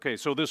Okay,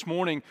 so this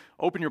morning,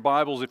 open your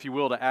Bibles, if you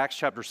will, to Acts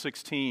chapter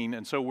 16.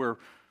 And so we're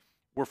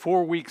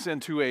 4 weeks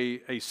into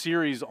a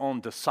series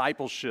on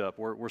discipleship.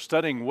 We're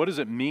studying what does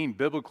it mean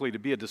biblically to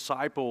be a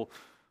disciple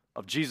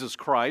of Jesus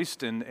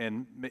Christ.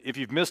 And if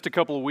you've missed a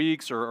couple of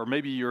weeks, or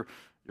maybe you're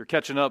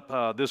catching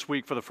up this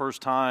week for the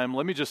first time,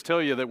 let me just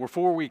tell you that we're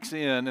 4 weeks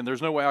in, and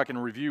there's no way I can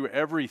review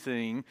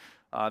everything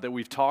that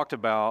we've talked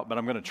about, but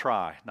I'm going to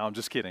try. No, I'm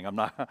just kidding. I'm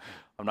not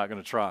going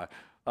to try.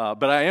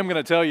 But I am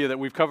going to tell you that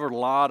we've covered a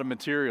lot of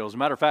material. As a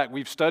matter of fact,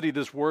 we've studied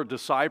this word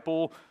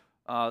disciple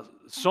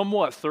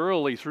somewhat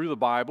thoroughly through the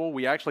Bible.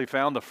 We actually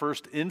found the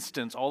first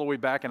instance all the way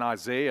back in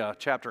Isaiah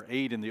chapter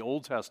 8 in the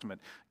Old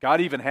Testament.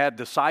 God even had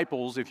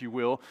disciples, if you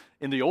will,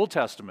 in the Old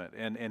Testament.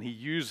 And he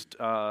used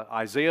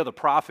Isaiah the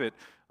prophet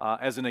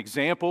as an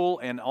example,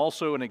 and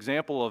also an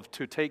example of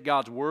to take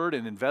God's word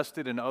and invest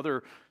it in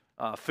other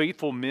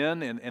faithful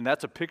men. And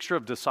that's a picture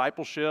of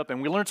discipleship.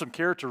 And we learned some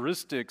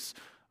characteristics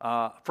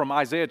from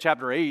Isaiah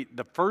chapter 8,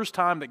 the first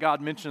time that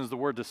God mentions the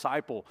word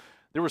disciple.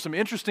 There were some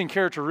interesting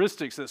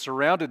characteristics that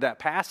surrounded that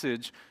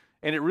passage,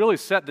 and it really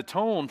set the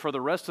tone for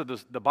the rest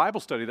of the Bible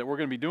study that we're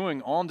going to be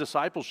doing on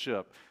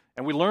discipleship.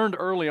 And we learned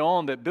early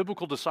on that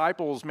biblical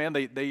disciples, man,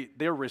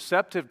 they're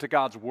receptive to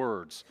God's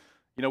words.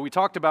 You know, we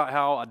talked about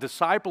how a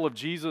disciple of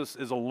Jesus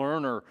is a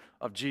learner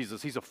of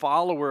Jesus. He's a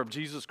follower of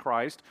Jesus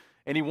Christ,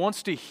 and he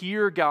wants to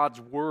hear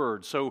God's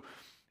word. So,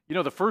 you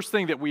know, the first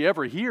thing that we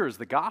ever hear is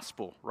the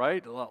gospel,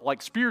 right?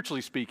 Like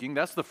spiritually speaking,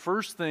 that's the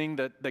first thing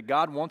that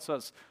God wants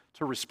us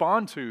to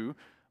respond to.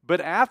 But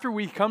after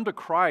we come to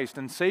Christ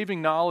and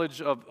saving knowledge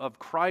of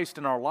Christ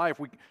in our life,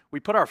 we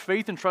put our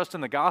faith and trust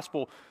in the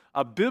gospel.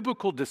 A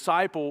biblical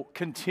disciple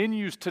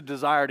continues to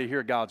desire to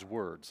hear God's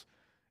words.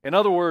 In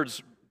other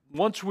words,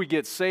 once we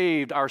get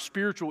saved, our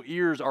spiritual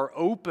ears are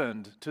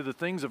opened to the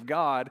things of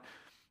God.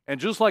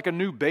 And just like a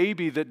new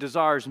baby that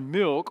desires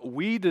milk,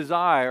 we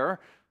desire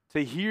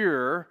to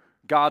hear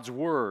God's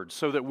word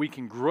so that we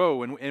can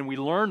grow. And we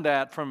learned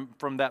that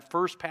from that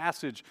first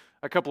passage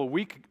a couple of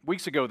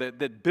weeks ago,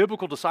 that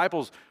biblical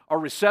disciples are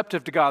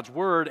receptive to God's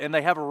word and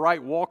they have a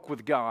right walk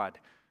with God.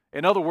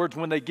 In other words,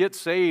 when they get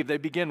saved, they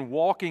begin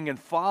walking and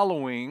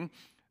following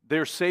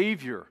their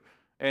Savior.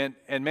 And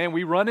man,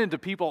 we run into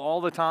people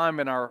all the time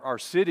in our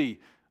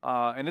city,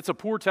 and it's a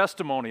poor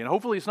testimony, and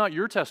hopefully it's not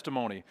your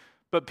testimony,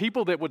 but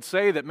people that would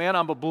say that, man,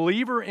 I'm a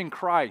believer in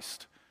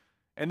Christ.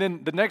 And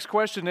then the next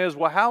question is,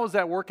 well, how is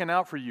that working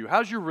out for you?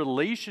 How's your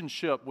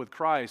relationship with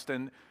Christ?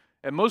 And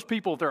most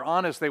people, if they're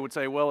honest, they would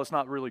say, well, it's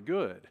not really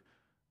good.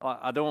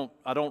 I don't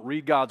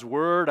read God's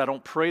word. I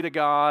don't pray to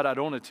God. I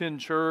don't attend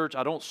church.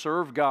 I don't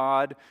serve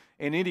God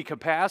in any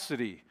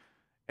capacity.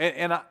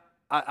 And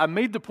I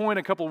made the point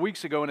a couple of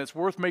weeks ago, and it's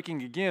worth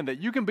making again, that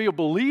you can be a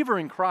believer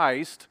in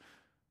Christ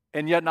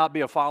and yet not be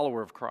a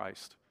follower of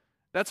Christ.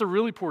 That's a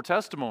really poor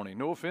testimony,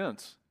 no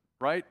offense,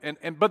 right?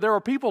 But there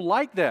are people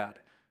like that.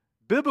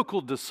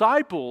 Biblical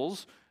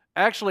disciples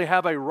actually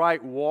have a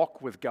right walk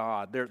with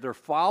God. They're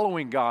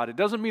following God. It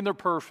doesn't mean they're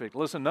perfect.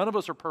 Listen, none of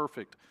us are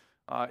perfect.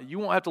 You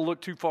won't have to look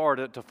too far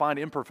to find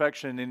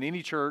imperfection in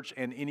any church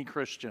and any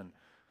Christian.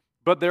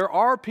 But there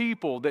are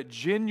people that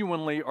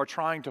genuinely are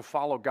trying to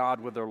follow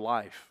God with their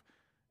life.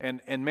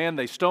 And man,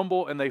 they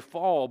stumble and they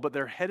fall, but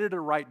they're headed in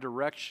the right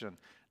direction.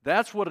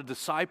 That's what a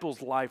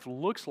disciple's life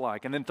looks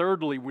like. And then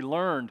thirdly, we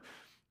learned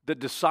that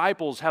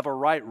disciples have a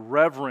right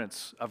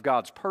reverence of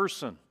God's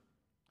person.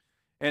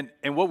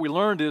 And what we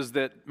learned is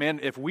that, man,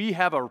 if we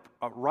have a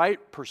right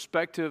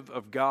perspective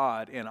of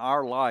God in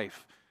our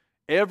life,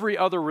 every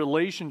other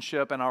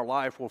relationship in our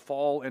life will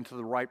fall into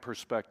the right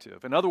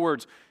perspective. In other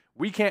words,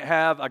 we can't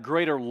have a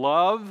greater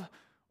love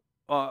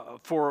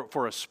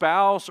for a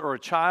spouse or a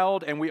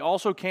child, and we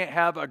also can't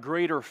have a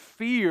greater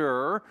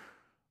fear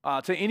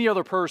to any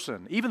other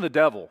person, even the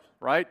devil,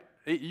 right?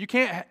 You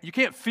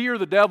can't fear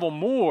the devil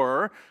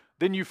more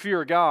than you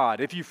fear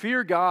God. If you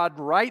fear God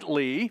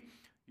rightly,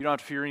 you don't have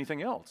to fear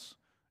anything else.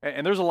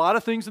 And there's a lot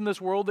of things in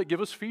this world that give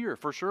us fear,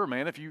 for sure,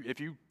 man. If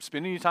you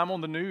spend any time on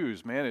the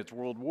news, man, it's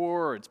world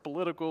war, it's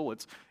political,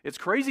 it's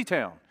crazy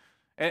town.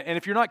 And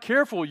if you're not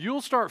careful, you'll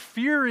start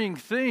fearing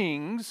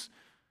things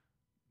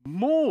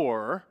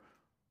more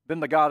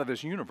than the God of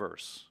this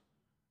universe.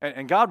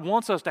 And God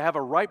wants us to have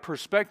a right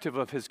perspective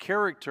of His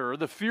character.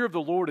 The fear of the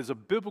Lord is a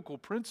biblical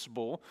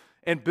principle,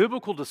 and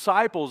biblical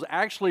disciples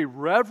actually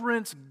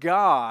reverence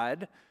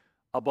God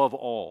above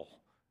all.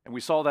 And we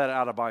saw that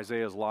out of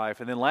Isaiah's life.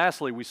 And then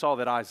lastly, we saw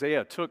that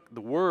Isaiah took the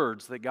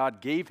words that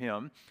God gave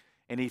him,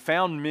 and he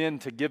found men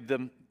to give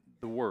them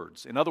the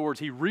words. In other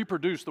words, he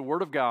reproduced the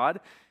word of God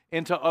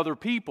into other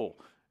people.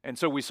 And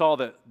so we saw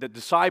that the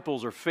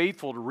disciples are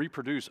faithful to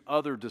reproduce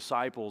other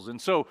disciples. And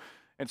so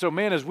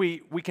man, as we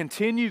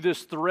continue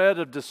this thread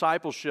of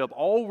discipleship,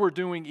 all we're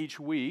doing each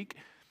week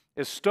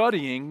is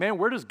studying, man,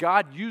 where does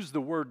God use the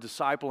word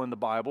disciple in the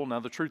Bible? Now,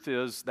 the truth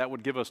is that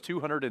would give us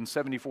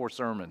 274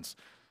 sermons.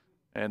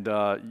 And,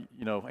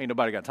 ain't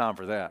nobody got time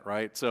for that,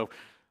 right? So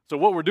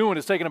what we're doing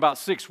is taking about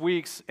 6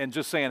 weeks and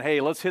just saying,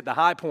 hey, let's hit the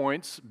high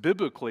points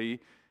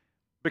biblically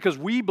because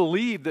we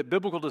believe that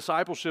biblical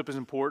discipleship is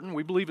important.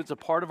 We believe it's a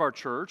part of our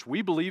church.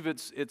 We believe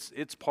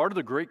it's part of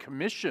the Great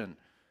Commission.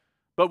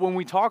 But when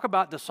we talk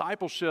about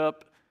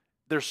discipleship,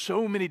 there's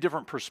so many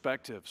different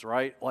perspectives,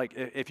 right? Like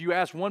if you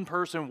ask one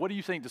person, what do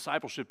you think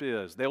discipleship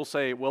is? They'll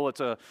say, well,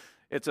 it's a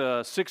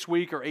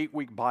 6-week or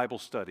 8-week Bible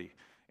study.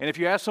 And if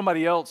you ask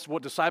somebody else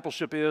what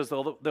discipleship is,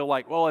 they're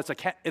like, well,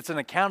 it's an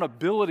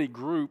accountability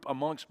group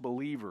amongst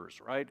believers,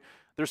 right?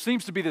 There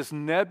seems to be this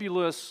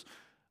nebulous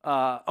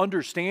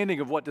understanding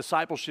of what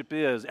discipleship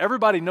is.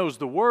 Everybody knows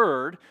the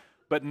word,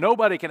 but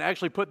nobody can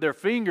actually put their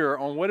finger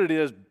on what it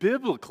is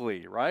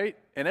biblically, right?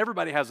 And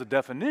everybody has a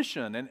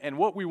definition. And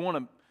what we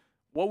want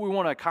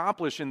to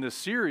accomplish in this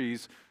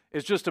series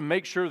is just to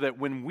make sure that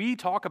when we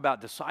talk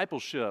about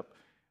discipleship,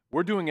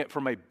 we're doing it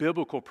from a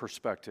biblical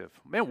perspective.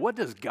 Man, what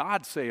does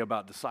God say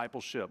about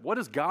discipleship? What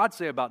does God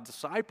say about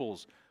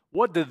disciples?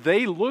 What do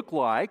they look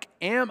like?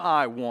 Am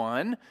I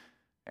one?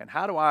 And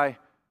how do I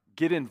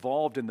get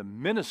involved in the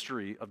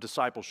ministry of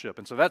discipleship?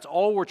 And so that's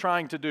all we're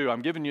trying to do.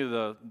 I'm giving you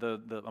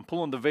I'm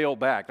pulling the veil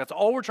back. That's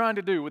all we're trying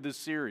to do with this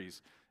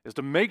series, is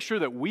to make sure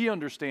that we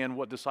understand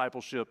what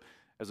discipleship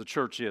as a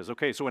church is.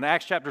 Okay, so in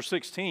Acts chapter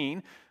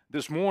 16,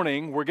 this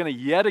morning, we're going to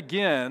yet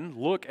again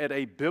look at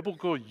a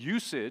biblical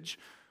usage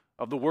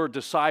of the word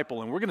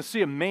disciple. And we're going to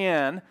see a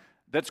man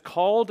that's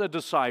called a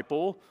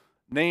disciple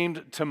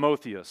named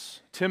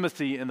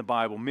Timothy in the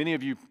Bible. Many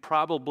of you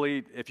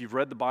probably, if you've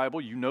read the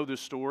Bible, you know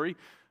this story.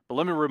 But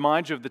let me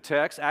remind you of the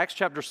text, Acts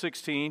chapter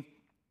 16,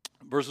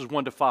 verses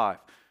 1 to 5.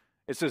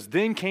 It says,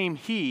 "Then came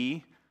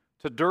he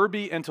to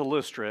Derbe and to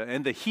Lystra,"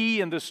 and the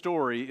he in this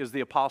story is the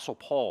Apostle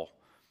Paul.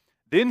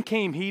 "Then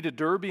came he to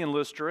Derbe and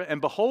Lystra,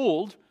 and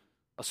behold,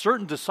 a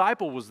certain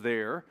disciple was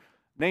there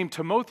named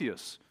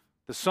Timotheus,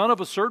 the son of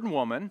a certain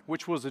woman,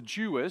 which was a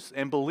Jewess,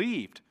 and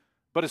believed,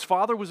 but his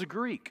father was a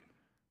Greek,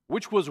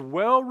 which was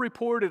well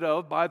reported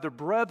of by the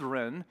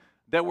brethren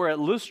that were at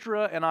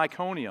Lystra and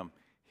Iconium.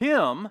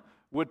 Him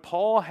would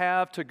Paul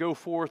have to go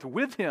forth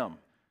with him,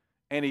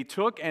 and he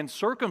took and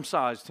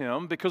circumcised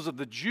him because of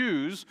the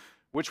Jews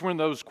which were in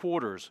those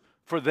quarters.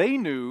 For they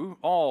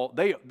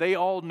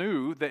all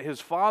knew that his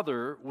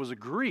father was a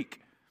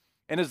Greek.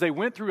 And as they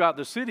went throughout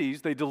the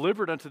cities, they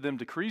delivered unto them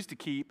decrees to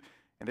keep,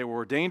 and they were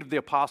ordained of the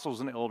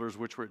apostles and elders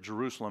which were at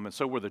Jerusalem. And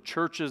so were the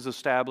churches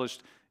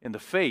established in the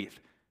faith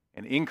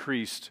and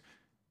increased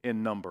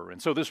in number."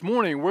 And so this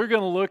morning, we're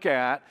going to look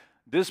at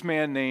this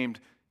man named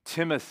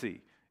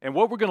Timothy. And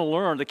what we're going to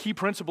learn, the key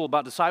principle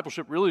about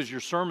discipleship really is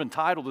your sermon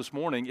title this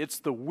morning. It's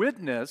the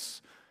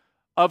witness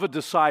of a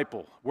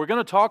disciple. We're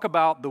going to talk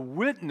about the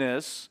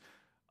witness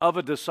of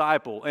a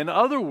disciple. In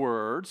other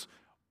words,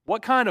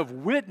 what kind of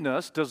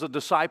witness does a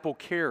disciple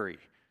carry?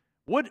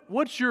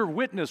 What's your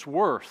witness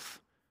worth?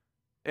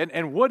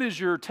 And what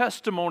is your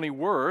testimony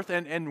worth?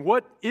 And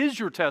what is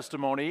your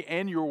testimony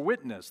and your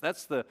witness?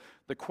 That's the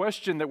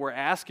question that we're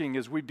asking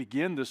as we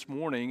begin this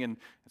morning. And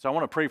so I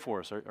want to pray for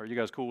us. Are you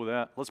guys cool with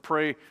that? Let's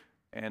pray.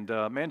 And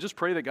man, just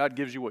pray that God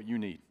gives you what you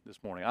need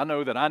this morning. I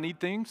know that I need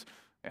things,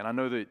 and I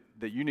know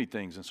that you need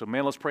things. And so,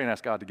 man, let's pray and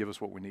ask God to give us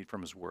what we need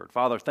from His Word.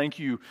 Father, thank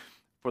you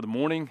for the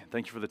morning.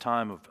 Thank you for the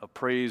time of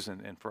praise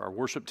and for our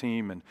worship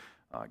team. And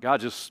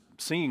God, just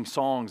singing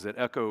songs that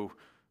echo,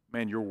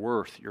 man, your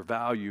worth, your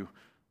value,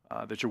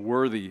 that you're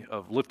worthy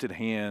of lifted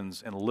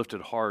hands and a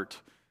lifted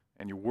heart,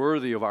 and you're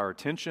worthy of our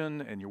attention,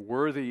 and you're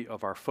worthy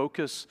of our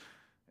focus.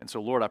 And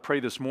so, Lord, I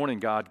pray this morning,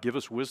 God, give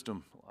us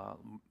wisdom.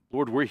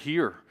 Lord, we're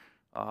here,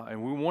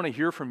 and we want to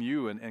hear from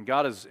you. And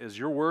God, as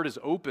your word is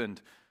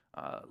opened,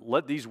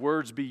 let these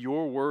words be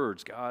your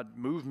words. God,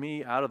 move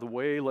me out of the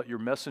way. Let your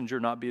messenger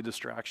not be a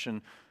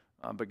distraction.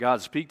 But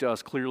God, speak to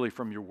us clearly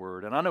from your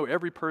word. And I know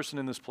every person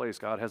in this place,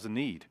 God, has a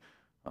need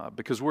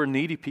because we're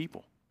needy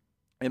people.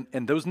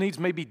 And those needs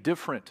may be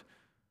different,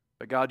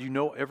 but God, you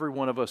know every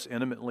one of us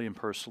intimately and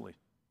personally.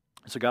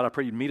 So God, I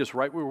pray you'd meet us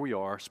right where we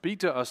are. Speak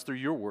to us through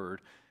your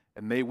word,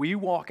 and may we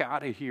walk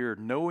out of here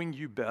knowing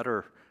you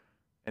better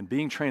and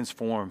being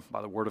transformed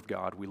by the word of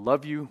God. We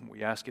love you.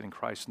 We ask it in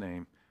Christ's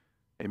name.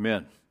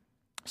 Amen.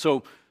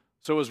 So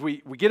as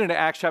we get into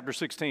Acts chapter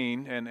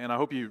 16, and I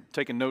hope you're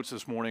taking notes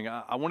this morning,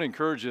 I want to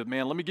encourage you,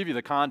 man, let me give you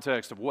the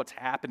context of what's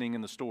happening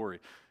in the story.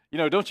 You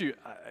know, don't you,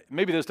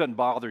 maybe this doesn't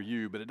bother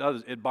you, but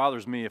it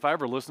bothers me. If I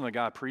ever listen to a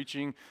guy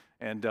preaching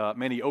and,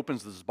 man, he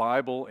opens this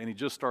Bible and he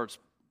just starts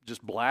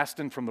just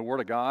blasting from the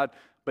Word of God,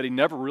 but he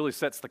never really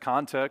sets the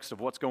context of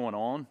what's going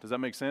on. Does that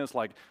make sense?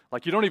 Like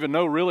you don't even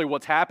know really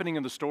what's happening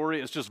in the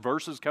story. It's just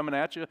verses coming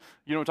at you.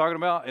 You know what I'm talking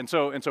about? And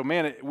so,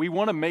 man, we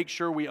want to make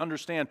sure we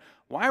understand,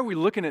 why are we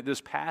looking at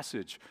this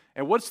passage?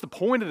 And what's the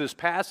point of this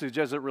passage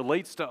as it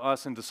relates to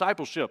us in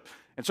discipleship?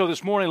 And so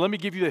this morning, let me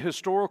give you the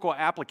historical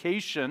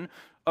application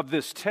of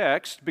this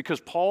text, because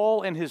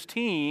Paul and his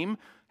team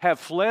have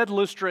fled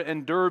Lystra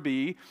and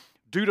Derbe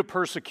due to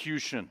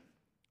persecution.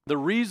 The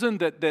reason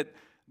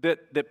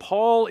that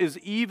Paul is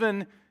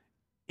even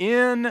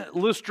in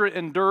Lystra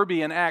and Derbe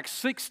in Acts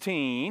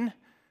 16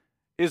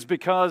 is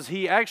because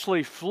he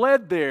actually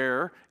fled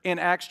there in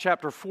Acts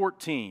chapter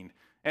 14.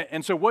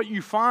 And so what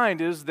you find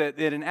is that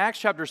in Acts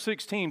chapter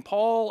 16,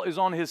 Paul is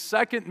on his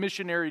second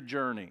missionary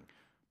journey.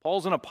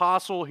 Paul's an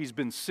apostle. He's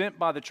been sent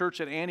by the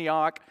church at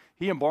Antioch,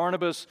 he and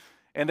Barnabas,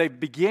 and they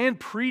began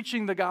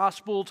preaching the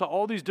gospel to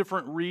all these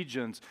different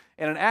regions.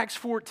 And in Acts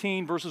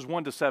 14, verses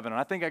 1 to 7, and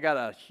I think I got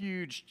a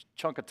huge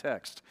chunk of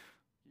text.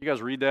 You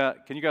guys read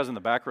that? Can you guys in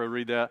the back row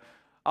read that?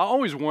 I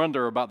always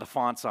wonder about the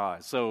font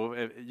size,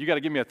 so you got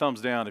to give me a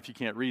thumbs down if you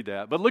can't read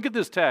that. But look at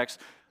this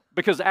text,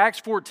 because Acts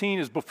 14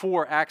 is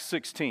before Acts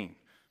 16.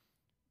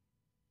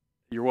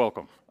 You're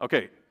welcome.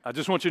 Okay, I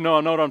just want you to know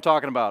I know what I'm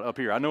talking about up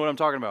here. I know what I'm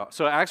talking about.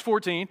 So Acts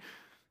 14,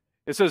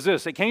 it says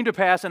this: it came to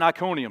pass in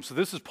Iconium. So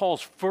this is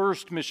Paul's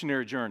first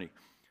missionary journey.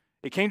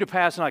 It came to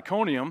pass in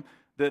Iconium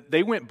that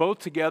they went both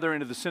together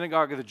into the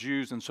synagogue of the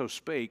Jews and so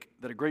spake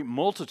that a great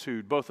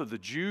multitude, both of the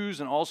Jews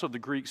and also of the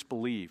Greeks,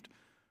 believed.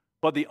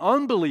 But the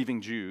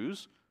unbelieving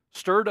Jews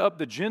stirred up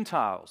the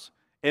Gentiles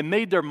and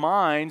made their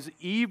minds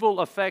evil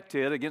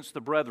affected against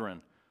the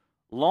brethren.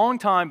 Long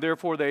time,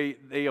 therefore, they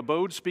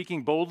abode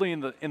speaking boldly in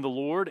the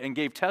Lord and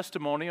gave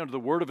testimony unto the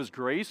word of his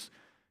grace,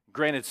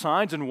 granted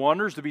signs and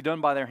wonders to be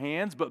done by their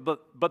hands. But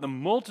the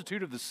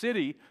multitude of the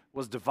city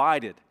was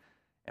divided,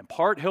 and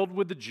part held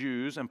with the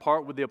Jews and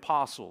part with the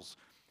apostles.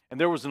 And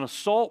there was an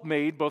assault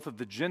made both of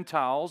the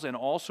Gentiles and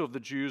also of the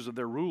Jews of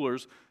their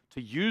rulers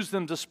to use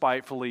them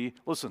despitefully,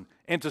 listen,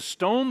 and to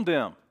stone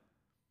them.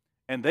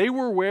 And they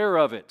were aware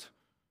of it.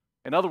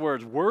 In other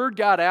words, word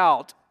got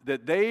out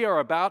that they are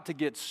about to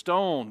get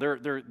stoned.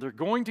 They're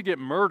going to get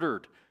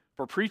murdered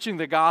for preaching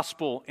the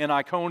gospel in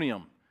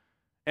Iconium.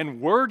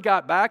 And word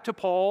got back to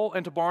Paul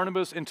and to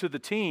Barnabas and to the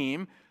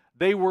team.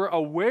 They were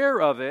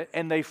aware of it,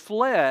 and they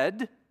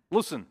fled,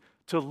 listen,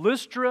 to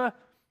Lystra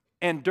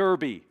and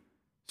Derbe,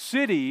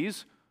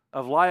 cities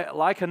of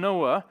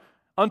Lycaonia,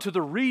 unto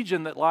the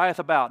region that lieth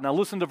about. Now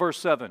listen to verse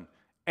 7.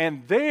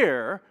 And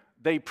there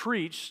they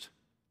preached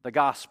the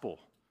gospel.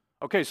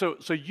 Okay, so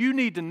you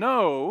need to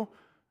know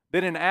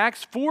that in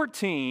Acts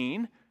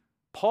 14,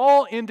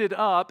 Paul ended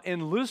up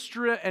in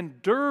Lystra and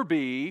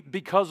Derbe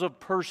because of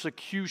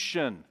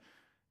persecution.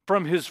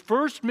 From his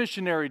first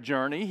missionary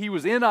journey, he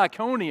was in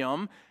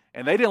Iconium,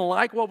 and they didn't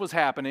like what was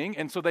happening,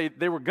 and so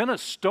they were going to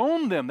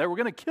stone them. They were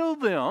going to kill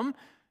them.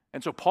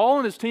 And so Paul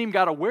and his team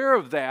got aware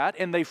of that,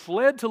 and they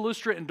fled to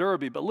Lystra and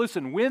Derbe. But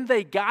listen, when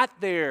they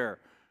got there,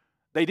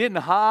 they didn't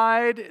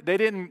hide. They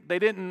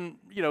didn't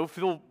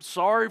feel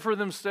sorry for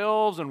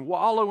themselves and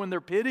wallow in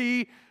their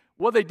pity.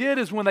 What they did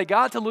is when they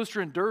got to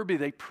Lystra and Derbe,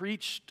 they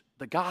preached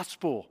the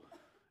gospel.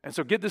 And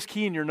so get this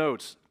key in your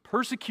notes.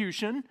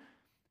 Persecution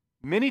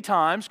many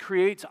times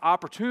creates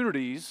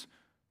opportunities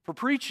for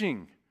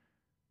preaching.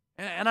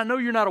 And I know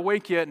you're not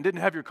awake yet and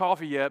didn't have your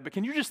coffee yet, but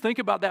can you just think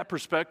about that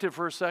perspective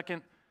for a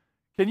second?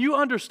 Can you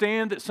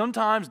understand that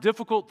sometimes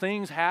difficult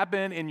things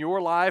happen in your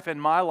life and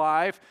my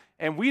life,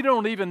 and we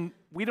don't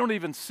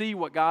even see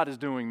what God is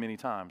doing many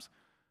times?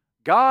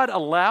 God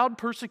allowed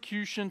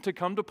persecution to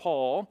come to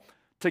Paul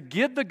to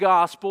get the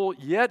gospel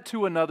yet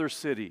to another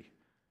city.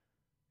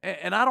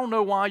 And I don't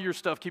know why your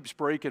stuff keeps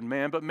breaking,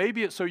 man, but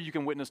maybe it's so you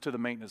can witness to the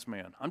maintenance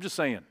man. I'm just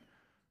saying.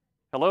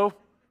 Hello?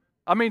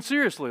 I mean,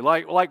 seriously,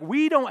 like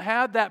we don't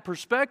have that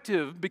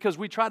perspective because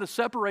we try to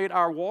separate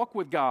our walk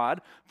with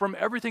God from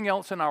everything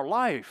else in our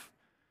life.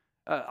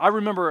 I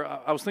remember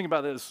I was thinking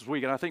about this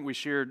week, and I think we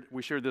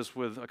shared this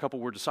with a couple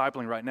we're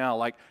discipling right now.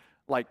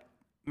 Like,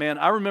 man,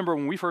 I remember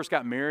when we first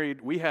got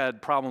married, we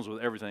had problems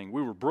with everything.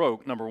 We were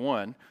broke, number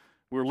one.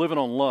 We were living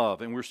on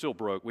love, and we were still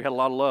broke. We had a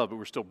lot of love, but we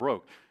were still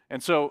broke.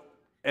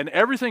 And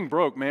everything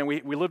broke, man.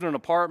 We lived in an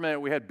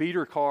apartment. We had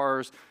beater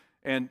cars,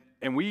 and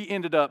we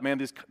ended up,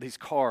 man, these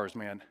cars,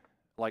 man.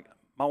 Like,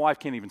 my wife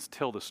can't even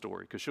tell this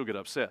story because she'll get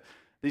upset.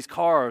 These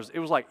cars, it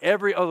was like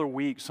every other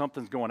week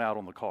something's going out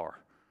on the car.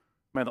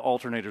 Man, the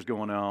alternator's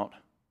going out.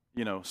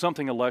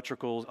 Something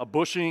electrical. A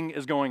bushing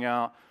is going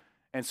out.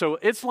 And so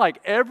it's like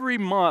every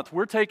month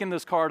we're taking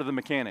this car to the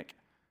mechanic,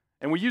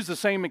 and we use the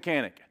same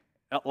mechanic.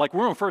 Like,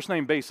 we're on first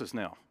name basis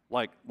now.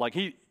 Like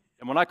he,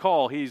 and when I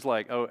call, he's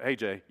like, "Oh, hey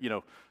Jay,"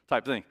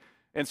 type thing.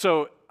 And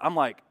so I'm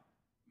like,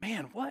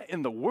 man, what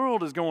in the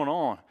world is going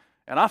on?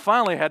 And I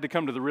finally had to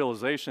come to the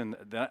realization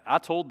that I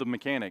told the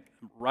mechanic,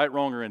 right,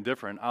 wrong, or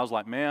indifferent, I was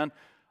like, man,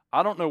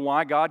 I don't know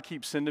why God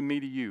keeps sending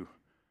me to you.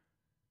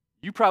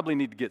 You probably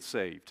need to get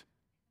saved.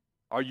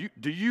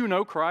 Do you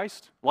know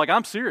Christ? Like,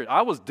 I'm serious.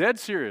 I was dead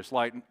serious.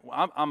 Like,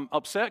 I'm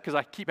upset because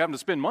I keep having to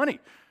spend money.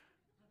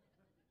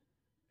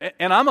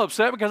 And I'm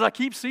upset because I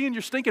keep seeing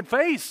your stinking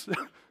face.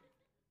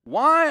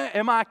 Why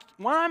am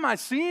I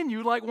seeing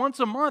you like once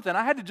a month? And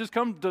I had to just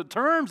come to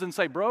terms and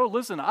say, bro,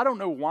 listen, I don't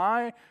know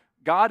why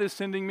God is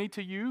sending me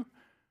to you.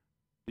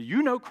 Do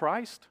you know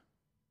Christ?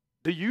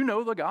 Do you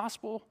know the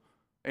gospel?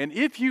 And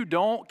if you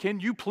don't, can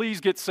you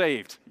please get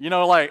saved? You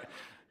know what?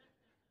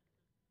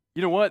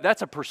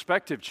 That's a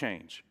perspective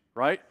change,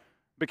 right?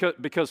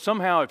 Because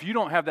somehow if you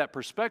don't have that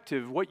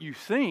perspective, what you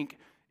think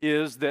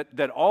is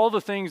that all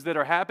the things that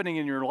are happening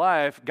in your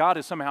life, God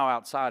is somehow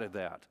outside of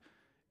that.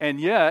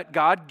 And yet,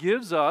 God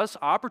gives us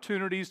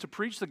opportunities to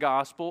preach the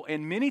gospel,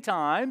 and many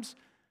times,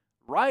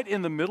 right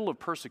in the middle of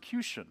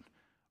persecution,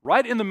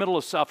 right in the middle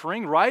of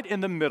suffering, right in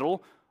the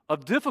middle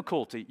of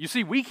difficulty. You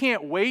see, we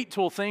can't wait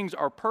till things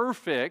are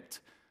perfect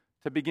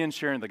to begin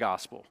sharing the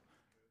gospel.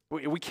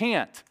 We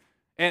can't.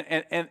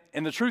 And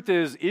the truth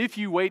is, if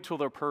you wait till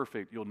they're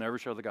perfect, you'll never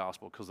share the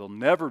gospel because they'll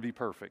never be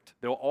perfect.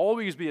 There'll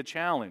always be a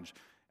challenge.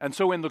 And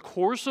so in the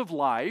course of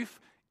life,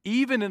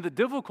 even in the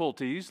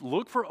difficulties,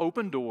 look for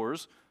open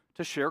doors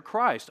to share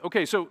Christ.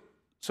 Okay, so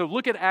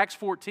look at Acts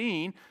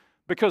 14,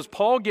 because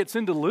Paul gets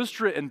into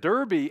Lystra and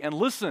Derbe, and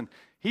listen,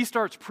 he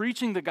starts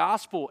preaching the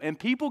gospel, and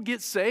people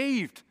get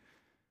saved.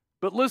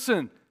 But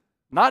listen,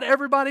 not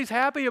everybody's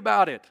happy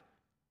about it.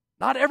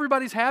 Not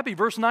everybody's happy.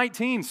 Verse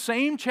 19,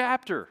 same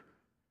chapter.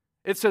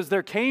 It says,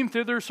 there came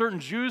thither certain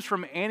Jews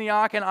from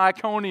Antioch and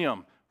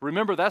Iconium.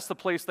 Remember, that's the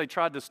place they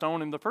tried to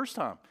stone him the first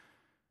time.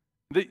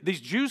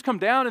 These Jews come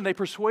down and they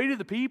persuaded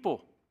the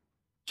people.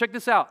 Check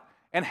this out.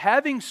 And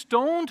having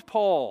stoned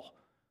Paul,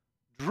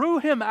 drew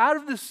him out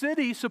of the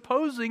city,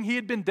 supposing he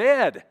had been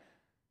dead.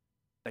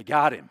 They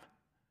got him.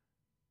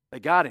 They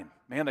got him.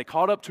 Man, they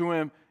caught up to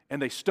him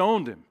and they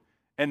stoned him.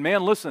 And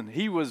man, listen,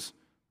 he was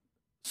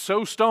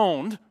so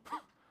stoned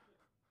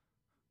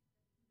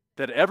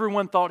that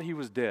everyone thought he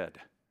was dead.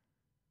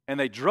 And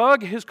they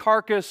drug his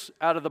carcass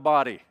out of the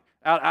body.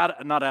 Not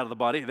out of the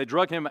body. They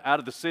drug him out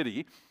of the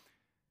city.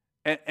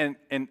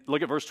 And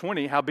look at verse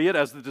 20. Howbeit,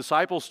 as the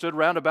disciples stood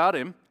round about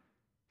him,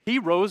 he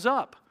rose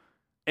up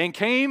and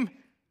came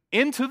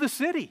into the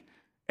city.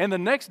 And the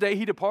next day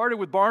he departed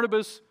with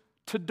Barnabas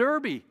to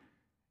Derbe.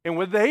 And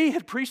when they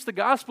had preached the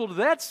gospel to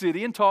that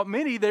city and taught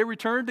many, they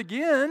returned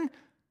again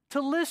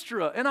to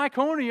Lystra and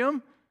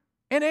Iconium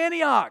and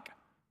Antioch.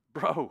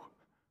 Bro,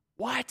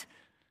 what?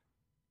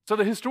 So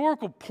the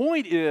historical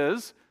point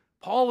is,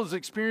 Paul is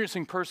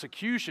experiencing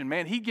persecution.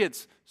 Man, he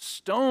gets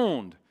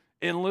stoned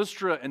in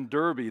Lystra and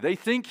Derbe. They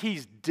think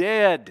he's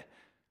dead.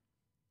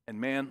 And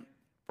man,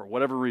 for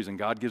whatever reason,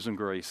 God gives him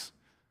grace.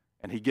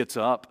 And he gets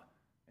up,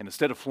 and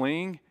instead of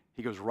fleeing,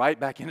 he goes right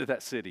back into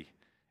that city.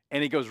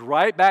 And he goes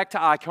right back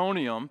to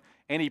Iconium,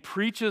 and he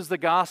preaches the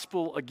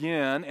gospel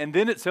again. And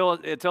then it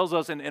tells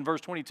us in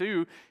verse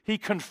 22, he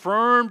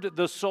confirmed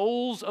the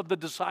souls of the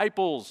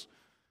disciples.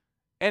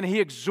 And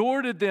he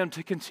exhorted them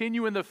to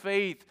continue in the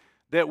faith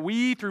that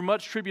we, through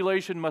much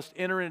tribulation, must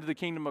enter into the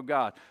kingdom of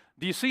God.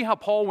 Do you see how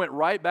Paul went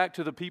right back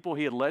to the people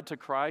he had led to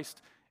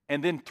Christ?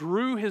 And then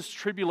through his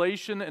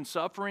tribulation and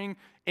suffering,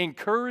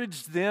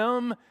 encouraged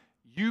them,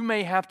 you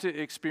may have to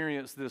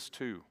experience this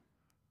too.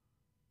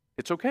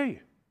 It's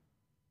okay.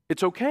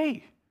 It's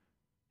okay.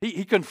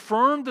 He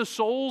confirmed the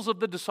souls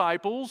of the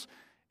disciples.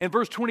 In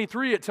verse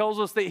 23, it tells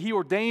us that he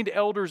ordained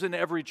elders in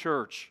every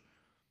church.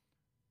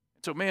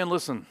 So man,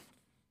 listen.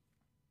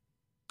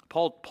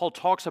 Paul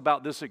talks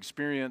about this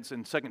experience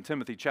in 2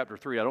 Timothy chapter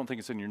 3. I don't think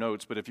it's in your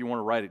notes, but if you want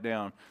to write it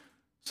down.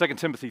 2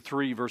 Timothy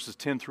 3, verses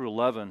 10 through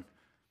 11.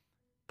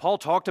 Paul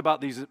talked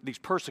about these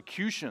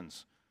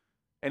persecutions.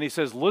 And he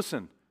says,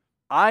 listen,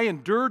 I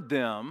endured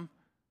them,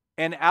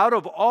 and out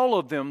of all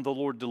of them the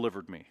Lord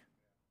delivered me.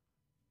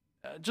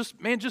 Just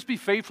be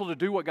faithful to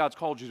do what God's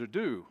called you to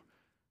do.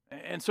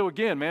 And so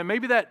again, man,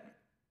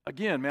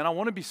 I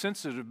want to be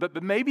sensitive,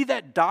 but maybe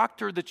that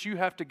doctor that you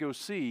have to go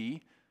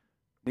see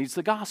needs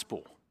the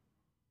gospel.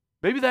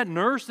 Maybe that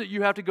nurse that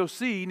you have to go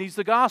see needs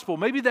the gospel.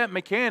 Maybe that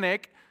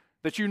mechanic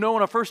that you know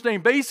on a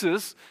first-name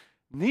basis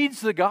needs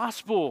the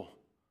gospel.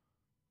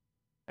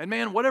 And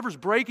man, whatever's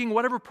breaking,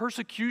 whatever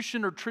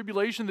persecution or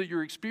tribulation that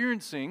you're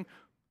experiencing,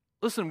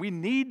 listen, we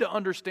need to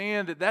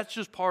understand that that's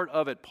just part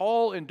of it.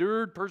 Paul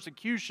endured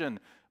persecution,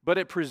 but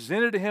it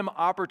presented him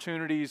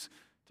opportunities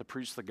to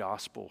preach the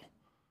gospel.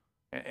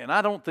 And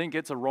I don't think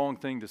it's a wrong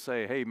thing to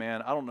say, hey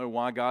man, I don't know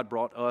why God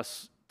brought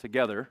us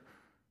together,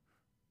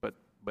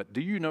 but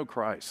do you know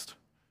Christ?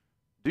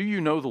 Do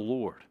you know the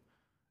Lord?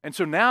 And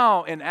so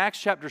now in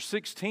Acts chapter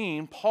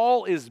 16,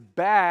 Paul is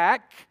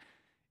back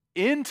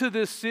into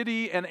this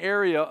city and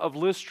area of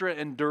Lystra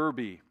and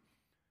Derbe.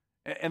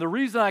 And the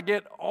reason I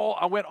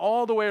went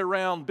all the way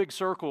around big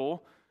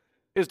circle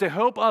is to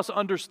help us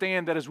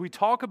understand that as we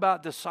talk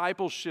about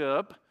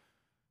discipleship,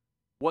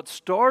 what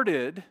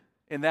started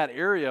in that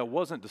area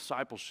wasn't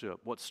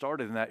discipleship. What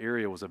started in that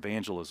area was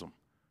evangelism.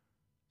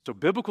 So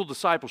biblical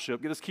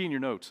discipleship, get this key in your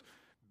notes.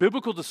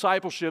 Biblical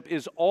discipleship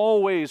is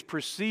always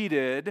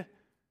preceded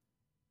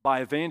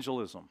by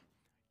evangelism.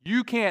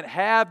 You can't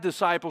have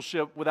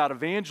discipleship without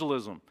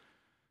evangelism.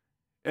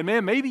 And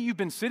man, maybe you've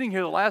been sitting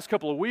here the last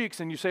couple of weeks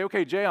and you say,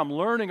 okay, Jay, I'm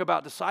learning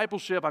about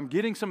discipleship. I'm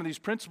getting some of these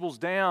principles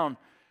down.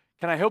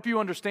 Can I help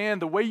you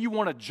understand the way you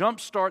want to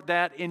jumpstart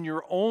that in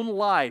your own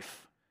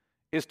life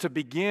is to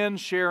begin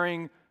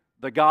sharing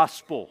the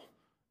gospel.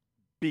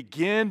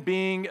 Begin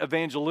being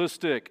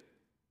evangelistic.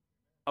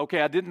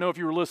 Okay, I didn't know if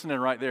you were listening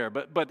right there,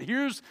 but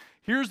here's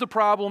the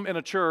problem in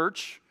a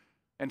church,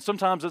 and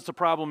sometimes it's a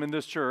problem in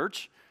this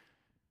church.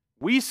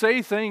 We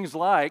say things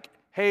like,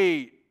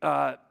 hey,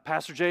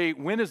 Pastor Jay,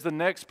 when is the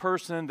next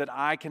person that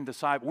I can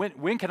disciple?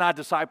 When can I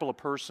disciple a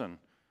person?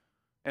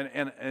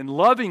 And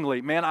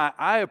lovingly, man,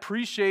 I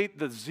appreciate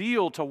the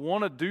zeal to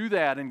want to do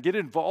that and get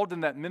involved in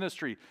that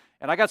ministry.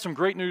 And I got some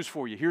great news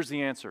for you. Here's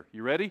the answer.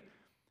 You ready?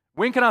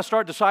 When can I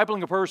start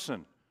discipling a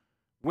person?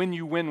 When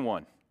you win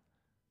one.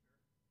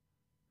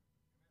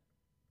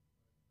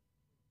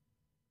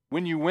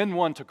 When you win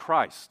one to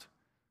Christ.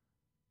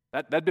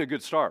 That'd be a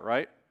good start,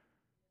 right?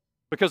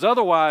 Because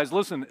otherwise,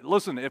 listen,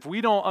 if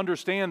we don't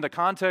understand the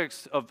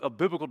context of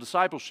biblical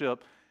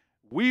discipleship,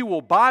 we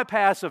will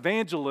bypass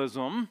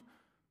evangelism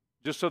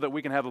just so that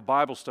we can have a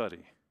Bible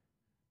study.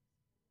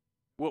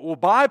 We'll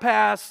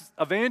bypass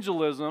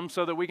evangelism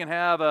so that we can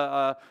have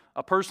a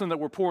person that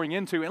we're pouring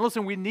into. And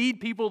listen, we need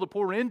people to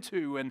pour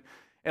into. And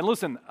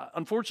listen,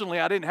 unfortunately,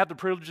 I didn't have the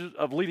privilege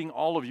of leading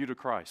all of you to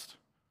Christ.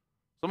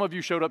 Some of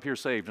you showed up here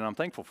saved, and I'm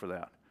thankful for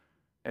that.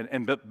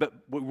 But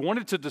we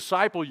wanted to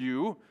disciple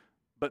you.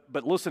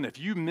 But listen, if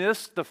you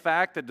missed the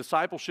fact that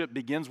discipleship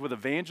begins with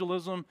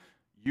evangelism,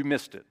 you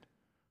missed it.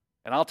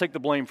 And I'll take the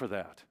blame for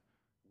that.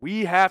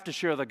 We have to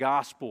share the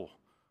gospel.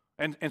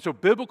 And so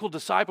biblical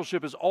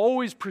discipleship is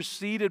always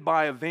preceded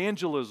by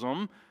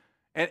evangelism.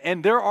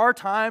 And there are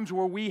times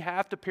where we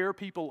have to pair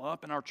people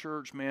up in our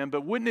church, man.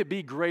 But wouldn't it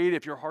be great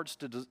if your heart's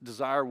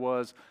desire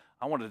was,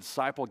 I want to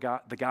disciple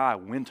the guy I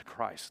win to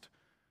Christ.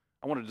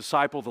 I want to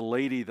disciple the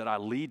lady that I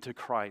lead to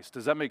Christ.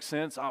 Does that make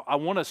sense? I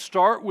want to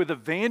start with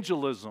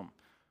evangelism.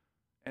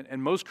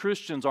 And most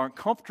Christians aren't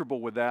comfortable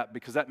with that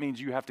because that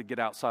means you have to get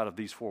outside of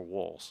these four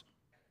walls.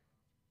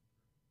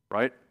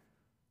 Right?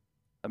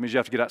 That means you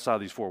have to get outside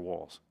of these four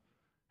walls.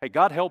 Hey,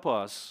 God help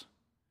us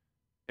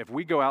if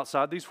we go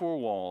outside these four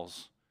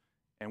walls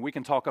and we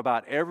can talk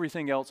about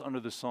everything else under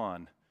the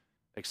sun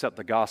except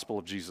the gospel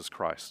of Jesus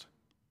Christ.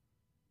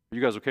 Are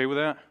you guys okay with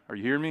that? Are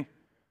you hearing me?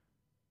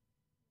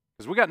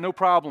 Because we got no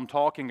problem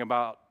talking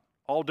about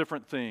all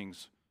different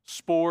things.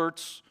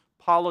 Sports,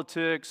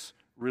 politics,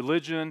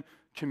 religion,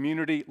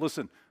 community.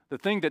 Listen, the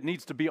thing that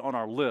needs to be on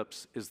our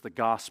lips is the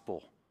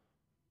gospel.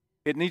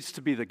 It needs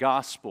to be the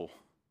gospel.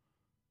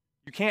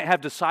 You can't have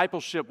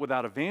discipleship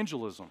without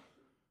evangelism.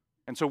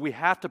 And so we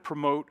have to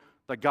promote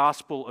the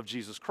gospel of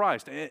Jesus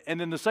Christ. And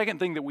then the second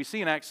thing that we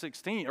see in Acts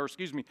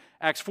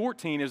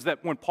 14 is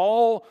that when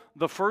Paul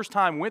the first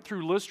time went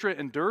through Lystra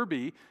and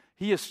Derbe,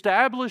 he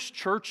established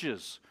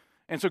churches.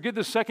 And so get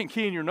this second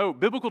key in your note.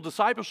 Biblical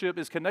discipleship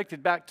is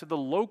connected back to the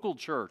local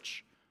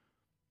church.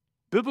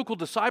 Biblical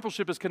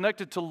discipleship is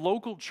connected to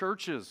local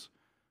churches.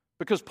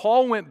 Because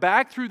Paul went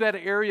back through that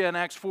area in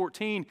Acts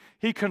 14,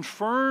 he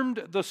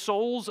confirmed the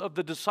souls of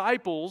the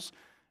disciples.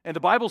 And the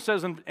Bible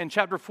says in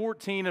chapter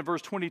 14 and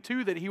verse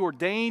 22 that he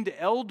ordained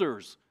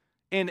elders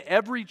in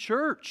every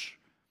church.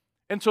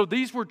 And so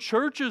these were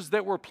churches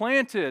that were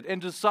planted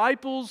and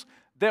disciples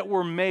that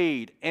were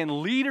made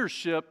and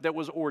leadership that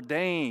was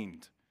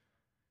ordained.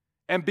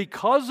 And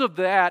because of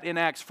that in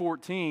Acts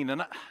 14,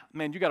 and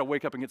man, you got to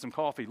wake up and get some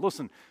coffee.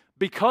 Listen,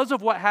 because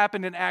of what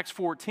happened in Acts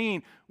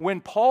 14, when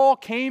Paul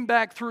came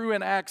back through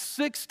in Acts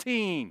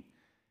 16,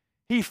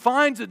 he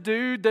finds a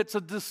dude that's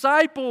a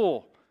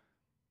disciple.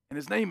 And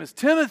his name is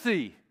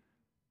Timothy.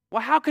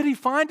 Well, how could he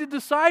find a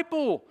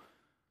disciple?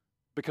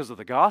 Because of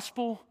the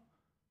gospel,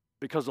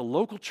 because of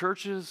local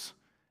churches,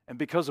 and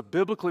because of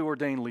biblically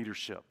ordained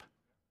leadership.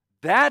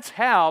 That's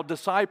how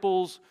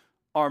disciples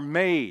are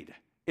made.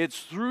 It's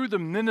through the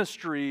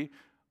ministry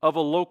of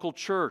a local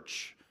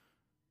church.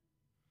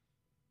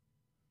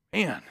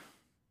 Man,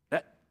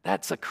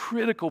 that's a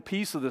critical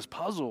piece of this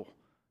puzzle.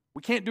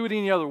 We can't do it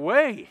any other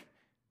way.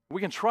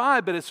 We can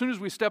try, but as soon as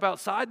we step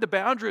outside the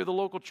boundary of the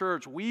local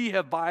church, we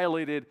have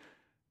violated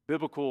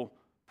biblical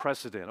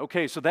precedent.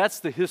 Okay, so that's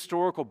the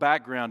historical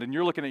background, and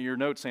you're looking at your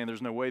notes saying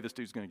there's no way this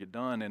dude's going to get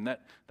done, and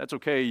that's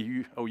okay.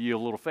 You owe you a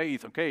little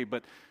faith, okay?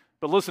 But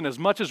listen, as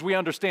much as we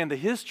understand the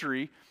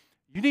history,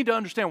 you need to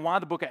understand why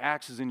the book of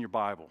Acts is in your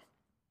Bible.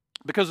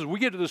 Because as we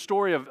get to the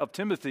story of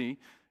Timothy,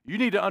 you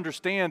need to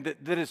understand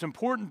that it's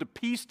important to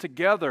piece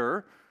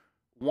together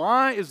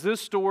why is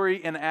this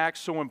story in Acts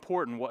so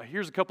important? Well,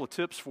 here's a couple of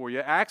tips for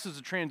you. Acts is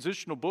a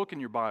transitional book in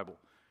your Bible.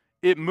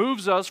 It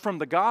moves us from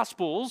the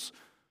Gospels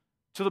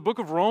to the book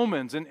of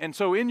Romans. And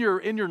so in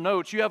your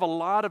notes, you have a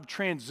lot of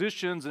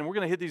transitions, and we're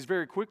going to hit these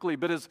very quickly.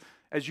 But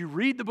as you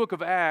read the book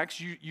of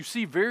Acts, you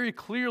see very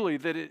clearly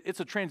that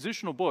it's a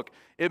transitional book.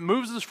 It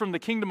moves us from the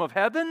kingdom of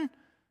heaven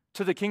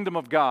to the kingdom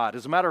of God.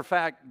 As a matter of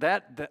fact,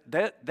 that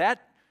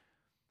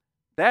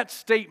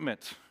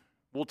statement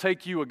will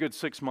take you a good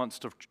 6 months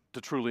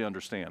to truly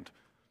understand.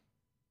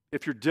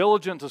 If you're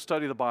diligent to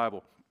study the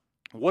Bible,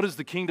 what is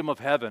the kingdom of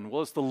heaven?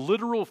 Well, it's the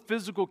literal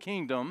physical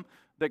kingdom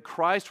that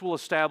Christ will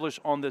establish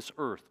on this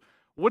earth.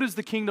 What is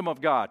the kingdom of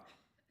God?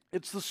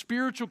 It's the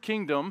spiritual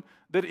kingdom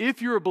that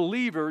if you're a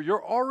believer,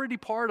 you're already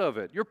part of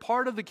it. You're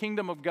part of the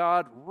kingdom of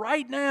God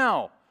right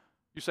now.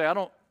 You say, I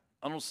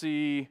don't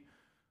see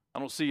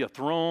a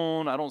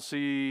throne, I don't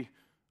see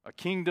a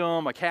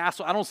kingdom, a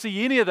castle, I don't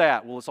see any of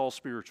that. Well, it's all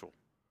spiritual.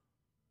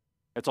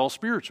 It's all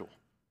spiritual.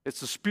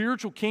 It's the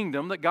spiritual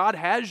kingdom that God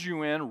has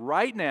you in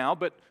right now,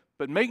 but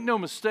make no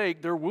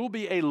mistake, there will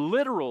be a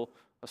literal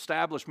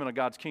establishment of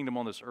God's kingdom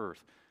on this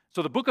earth.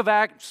 So the book of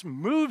Acts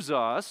moves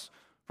us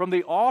from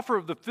the offer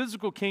of the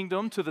physical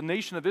kingdom to the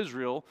nation of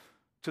Israel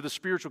to the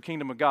spiritual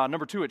kingdom of God.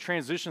 Number two, it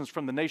transitions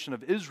from the nation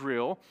of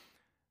Israel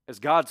as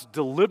God's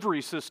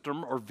delivery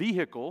system or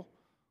vehicle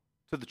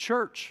to the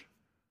church.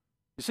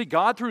 You see,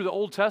 God through the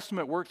Old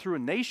Testament worked through a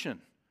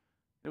nation.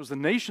 It was the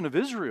nation of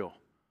Israel.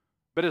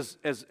 But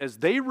as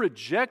they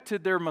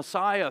rejected their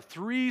Messiah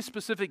 3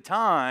 specific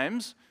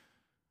times,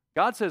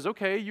 God says,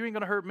 okay, you ain't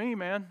going to hurt me,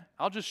 man.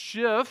 I'll just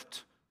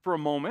shift for a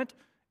moment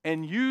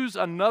and use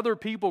another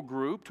people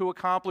group to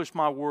accomplish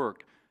my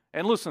work.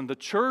 And listen, the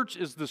church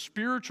is the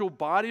spiritual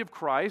body of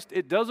Christ.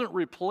 It doesn't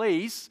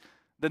replace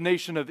the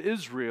nation of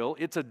Israel.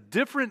 It's a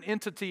different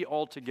entity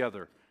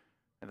altogether.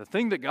 And the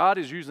thing that God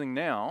is using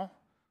now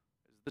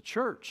is the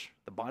church,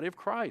 the body of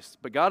Christ.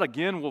 But God,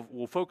 again,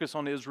 will focus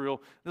on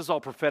Israel. This is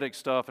all prophetic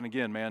stuff. And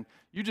again, man,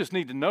 you just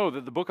need to know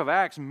that the book of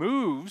Acts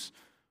moves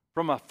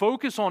from a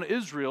focus on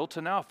Israel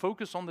to now a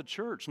focus on the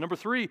church. Number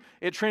 3,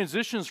 it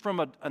transitions from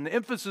an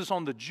emphasis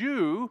on the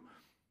Jew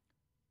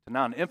to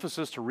now an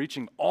emphasis to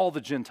reaching all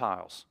the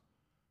Gentiles.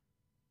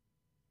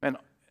 Man,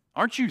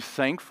 aren't you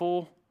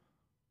thankful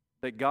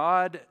that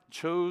God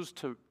chose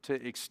to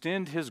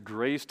extend His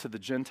grace to the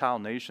Gentile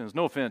nations?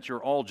 No offense,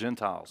 you're all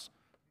Gentiles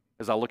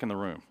as I look in the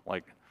room.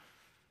 Like,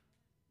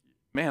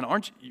 man,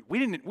 we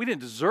didn't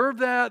deserve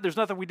that. There's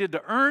nothing we did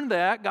to earn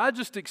that. God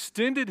just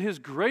extended His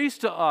grace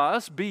to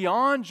us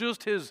beyond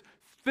just His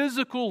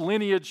physical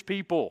lineage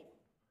people.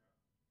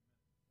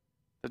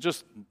 They're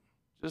just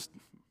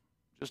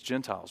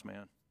Gentiles,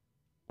 man,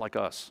 like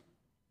us.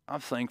 I'm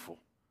thankful.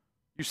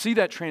 You see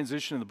that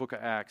transition in the book of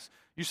Acts.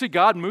 You see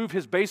God move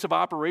His base of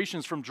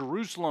operations from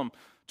Jerusalem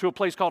to a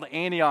place called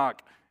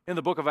Antioch in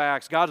the book of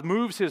Acts. God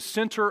moves His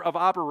center of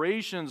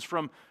operations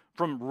from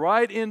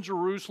right in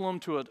Jerusalem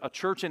to a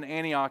church in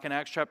Antioch in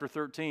Acts chapter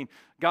 13.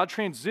 God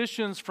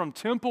transitions from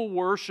temple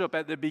worship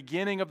at the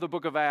beginning of the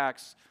book of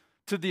Acts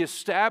to the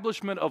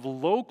establishment of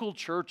local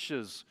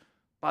churches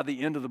by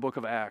the end of the book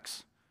of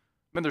Acts.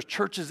 Man, there's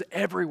churches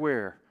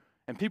everywhere,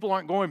 and people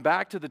aren't going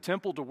back to the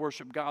temple to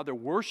worship God. They're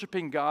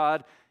worshiping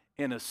God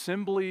in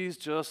assemblies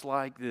just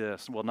like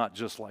this. Well, not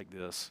just like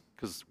this,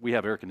 because we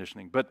have air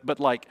conditioning, but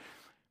like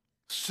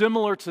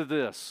similar to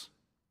this.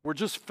 We're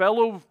just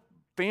fellow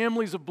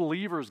families of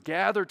believers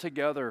gather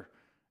together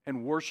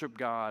and worship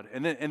God.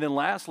 And then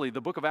lastly,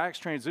 the book of Acts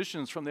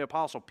transitions from the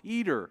Apostle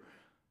Peter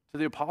to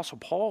the Apostle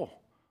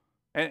Paul.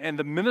 And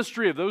the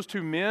ministry of those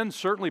two men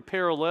certainly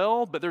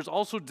parallel, but there's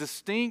also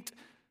distinct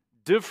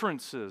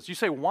differences. You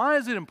say, why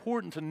is it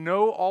important to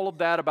know all of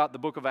that about the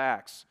book of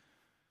Acts?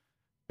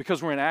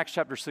 Because we're in Acts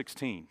chapter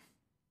 16.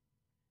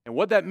 And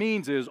what that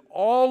means is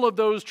all of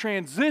those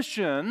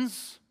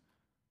transitions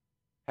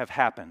have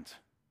happened.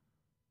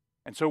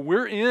 And so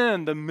we're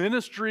in the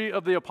ministry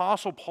of the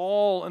Apostle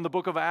Paul in the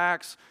book of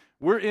Acts.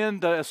 We're in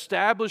the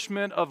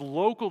establishment of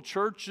local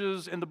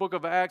churches in the book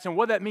of Acts. And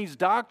what that means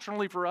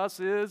doctrinally for us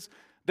is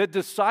that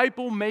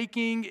disciple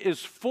making is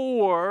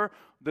for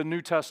the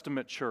New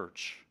Testament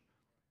church.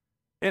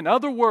 In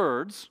other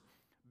words,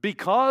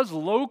 because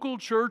local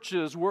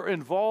churches were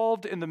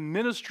involved in the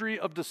ministry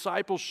of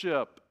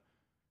discipleship,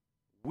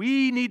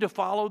 we need to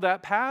follow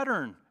that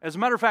pattern. As a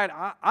matter of fact,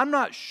 I'm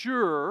not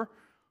sure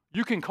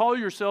you can call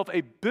yourself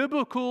a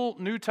biblical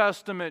New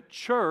Testament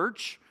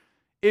church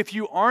if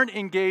you aren't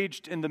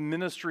engaged in the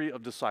ministry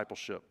of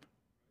discipleship.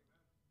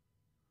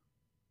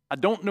 I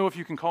don't know if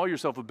you can call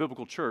yourself a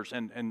biblical church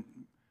and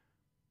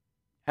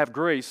have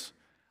grace.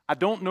 I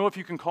don't know if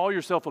you can call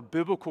yourself a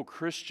biblical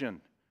Christian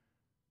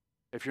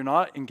if you're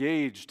not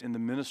engaged in the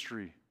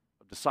ministry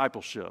of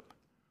discipleship.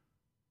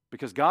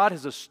 Because God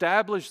has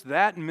established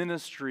that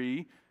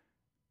ministry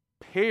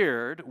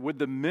paired with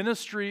the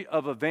ministry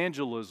of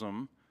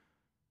evangelism.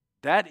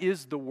 That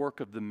is the work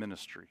of the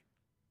ministry.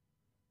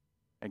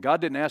 And God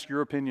didn't ask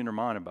your opinion or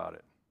mine about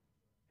it.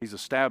 He's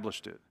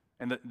established it.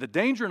 And the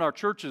danger in our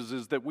churches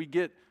is that we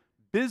get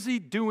busy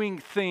doing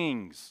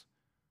things.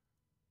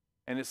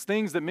 And it's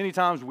things that many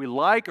times we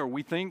like, or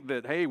we think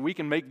that, hey, we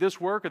can make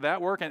this work or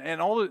that work. And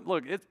all the,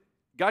 look,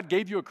 God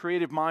gave you a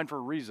creative mind for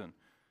a reason.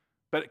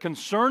 But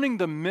concerning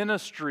the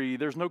ministry,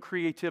 there's no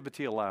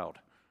creativity allowed.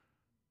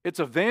 It's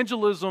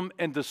evangelism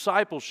and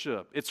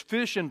discipleship. It's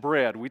fish and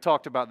bread. We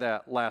talked about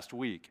that last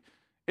week.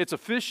 It's a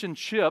fish and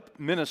chip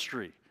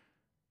ministry.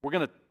 We're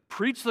going to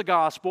preach the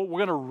gospel.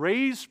 We're going to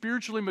raise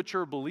spiritually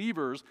mature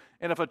believers.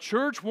 And if a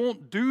church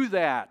won't do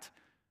that,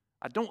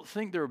 I don't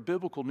think they're a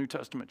biblical New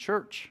Testament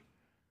church.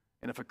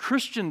 And if a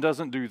Christian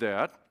doesn't do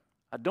that,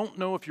 I don't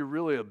know if you're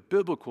really a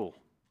biblical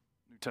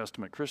New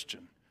Testament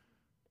Christian.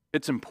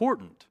 It's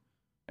important.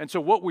 And so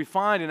what we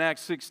find in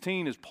Acts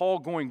 16 is Paul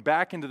going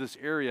back into this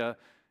area,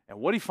 and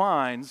what he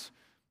finds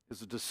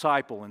is a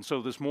disciple. And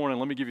so this morning,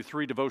 let me give you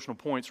 3 devotional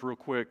points real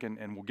quick, and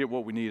we'll get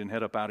what we need and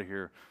head up out of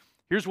here.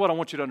 Here's what I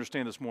want you to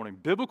understand this morning.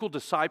 Biblical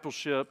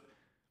discipleship,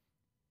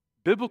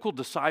 biblical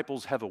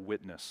disciples have a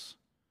witness.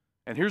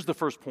 And here's the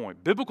first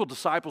point. Biblical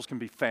disciples can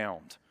be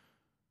found.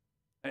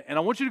 And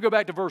I want you to go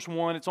back to verse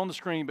 1. It's on the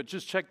screen, but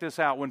just check this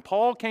out. When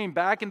Paul came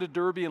back into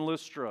Derbe and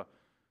Lystra,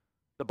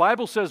 the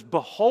Bible says,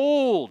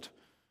 behold,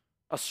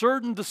 a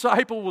certain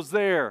disciple was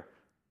there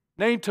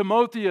named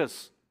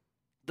Timotheus,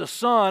 the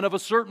son of a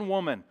certain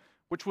woman,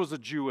 which was a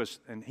Jewess,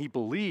 and he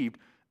believed,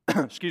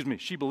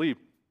 she believed.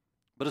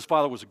 but his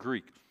father was a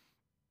Greek.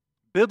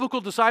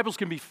 Biblical disciples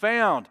can be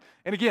found.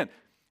 And again,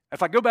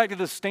 if I go back to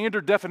the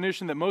standard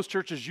definition that most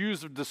churches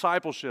use of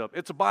discipleship,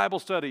 it's a Bible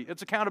study,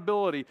 it's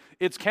accountability,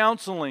 it's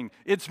counseling,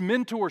 it's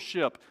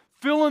mentorship.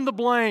 Fill in the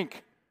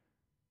blank.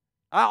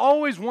 I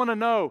always want to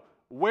know,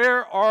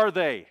 where are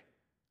they?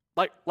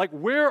 Like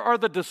where are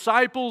the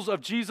disciples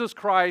of Jesus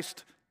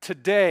Christ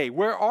today?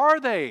 Where are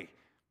they?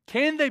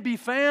 Can they be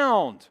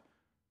found?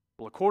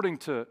 Well, according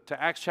to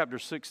Acts chapter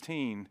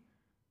 16,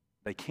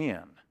 they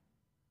can.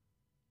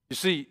 You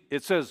see,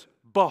 it says,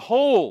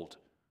 behold,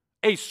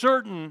 a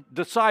certain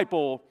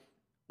disciple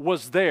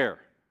was there.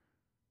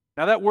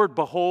 Now that word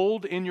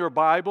behold in your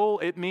Bible,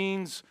 it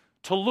means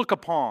to look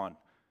upon,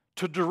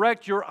 to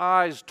direct your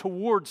eyes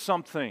towards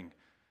something.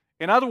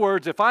 In other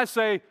words, if I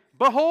say,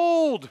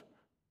 behold,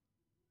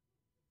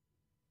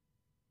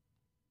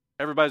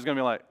 everybody's going to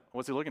be like,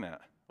 what's he looking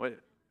at? What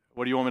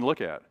do you want me to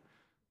look at?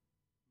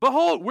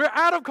 Behold, we're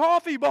out of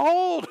coffee,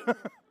 behold.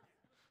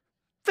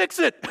 Fix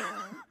it.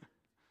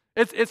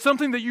 It's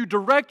something that you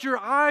direct your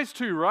eyes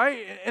to,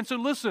 right? And so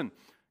listen,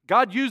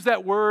 God used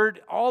that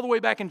word all the way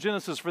back in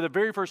Genesis for the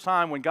very first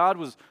time when God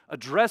was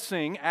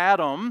addressing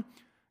Adam.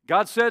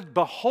 God said,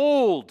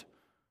 behold,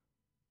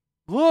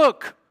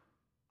 look,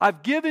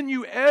 I've given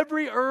you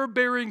every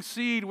herb-bearing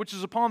seed which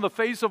is upon the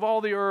face of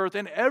all the earth,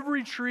 and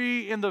every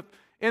tree in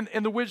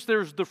the which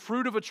there's the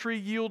fruit of a tree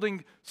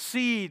yielding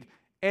seed,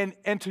 and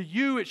to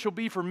you it shall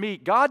be for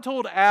meat. God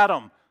told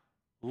Adam,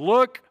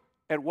 look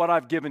at what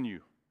I've given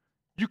you.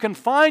 You can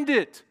find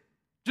it.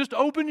 Just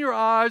open your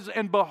eyes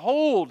and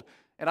behold.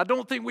 And I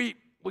don't think we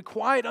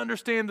quite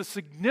understand the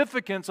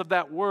significance of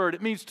that word.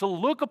 It means to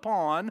look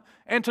upon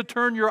and to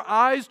turn your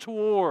eyes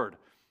toward.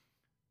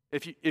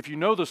 If you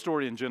know the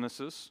story in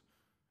Genesis,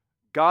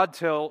 God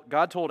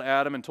told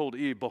Adam and told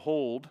Eve,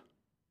 behold,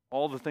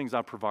 all the things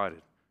I've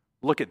provided.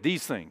 Look at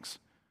these things.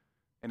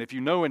 And if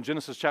you know in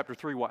Genesis chapter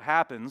 3 what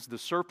happens, the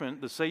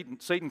serpent,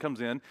 Satan comes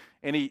in,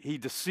 and he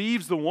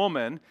deceives the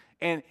woman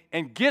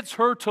and gets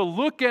her to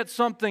look at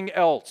something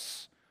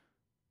else.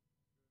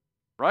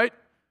 Right?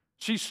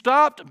 She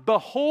stopped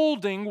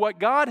beholding what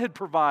God had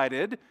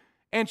provided,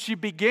 and she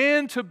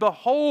began to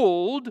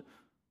behold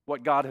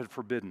what God had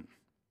forbidden.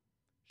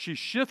 She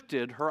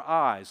shifted her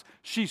eyes.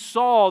 She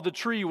saw the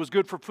tree was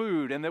good for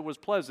food and that was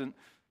pleasant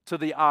to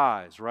the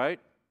eyes, right?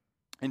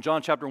 In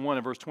John chapter 1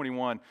 and verse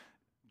 21,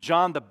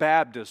 John the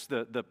Baptist,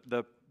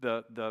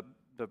 the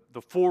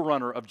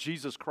forerunner of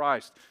Jesus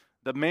Christ,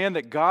 the man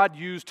that God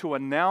used to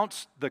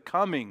announce the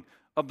coming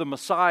of the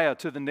Messiah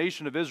to the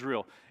nation of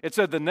Israel. It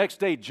said the next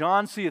day,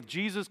 John seeth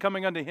Jesus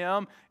coming unto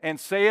him and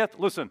saith,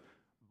 listen,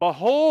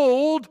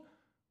 behold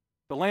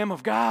the Lamb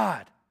of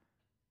God.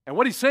 And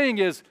what he's saying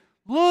is,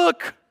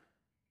 look,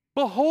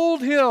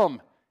 behold him.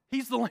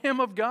 He's the Lamb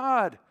of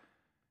God.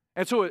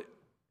 And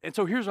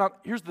so here's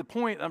the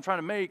point I'm trying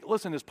to make.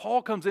 Listen, as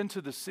Paul comes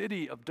into the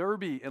city of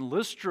Derbe and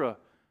Lystra,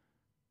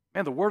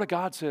 man, the Word of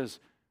God says,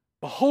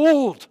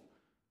 behold,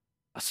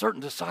 a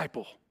certain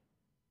disciple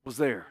was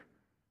there.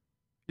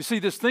 You see,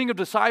 this thing of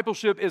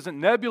discipleship isn't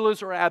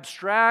nebulous or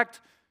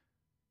abstract.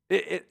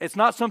 It's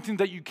not something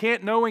that you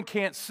can't know and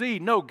can't see.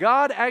 No,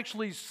 God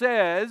actually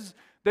says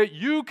that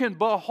you can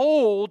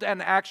behold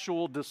an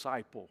actual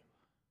disciple.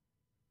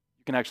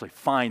 You can actually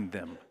find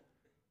them.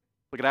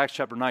 Look at Acts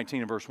chapter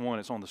 19 and verse 1.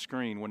 It's on the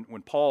screen.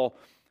 When Paul,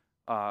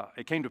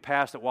 it came to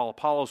pass that while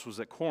Apollos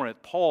was at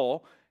Corinth,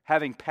 Paul,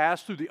 having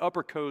passed through the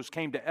upper coast,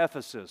 came to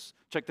Ephesus.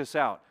 Check this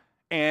out.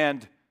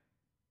 And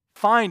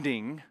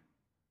finding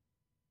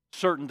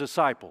certain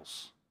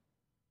disciples.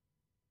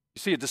 You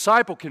see, a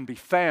disciple can be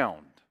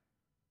found.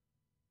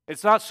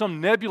 It's not some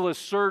nebulous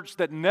search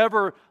that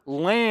never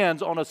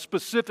lands on a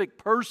specific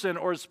person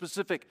or a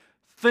specific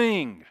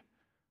thing.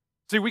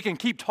 See, we can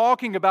keep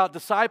talking about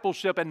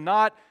discipleship and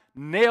not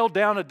nail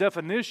down a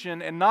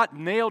definition and not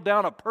nail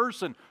down a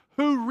person.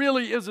 Who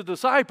really is a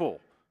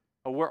disciple?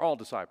 Oh, we're all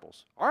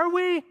disciples. Are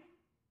we?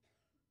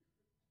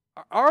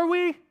 Are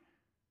we?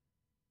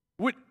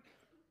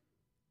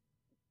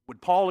 Would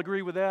Paul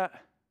agree with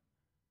that?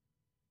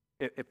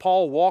 If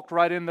Paul walked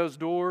right in those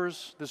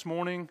doors this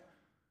morning,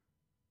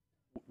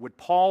 would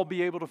Paul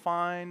be able to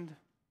find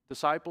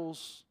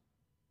disciples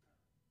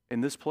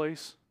in this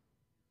place?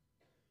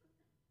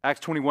 Acts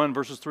 21,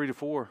 verses 3 to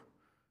 4.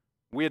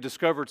 We had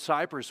discovered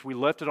Cyprus. We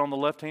left it on the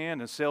left hand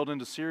and sailed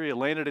into Syria,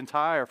 landed in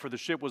Tyre, for the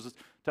ship was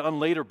to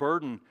unlade her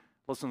burden.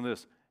 Listen to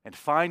this. And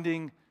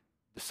finding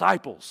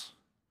disciples,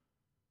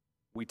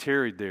 we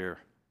tarried there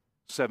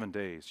 7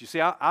 days. You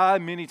see, I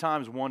many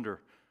times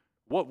wonder,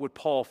 what would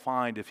Paul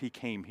find if he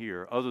came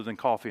here other than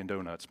coffee and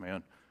donuts,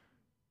 man?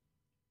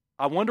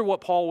 I wonder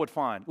what Paul would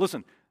find.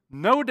 Listen,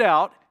 no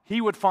doubt he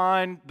would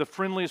find the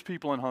friendliest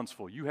people in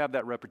Huntsville. You have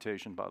that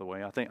reputation, by the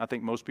way. I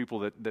think most people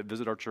that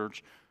visit our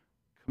church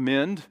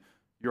commend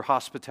your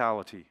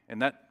hospitality.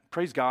 And that,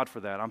 praise God for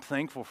that. I'm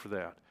thankful for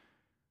that.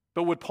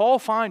 But would Paul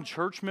find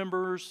church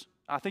members?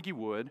 I think he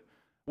would.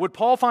 Would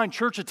Paul find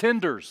church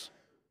attenders?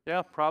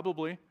 Yeah,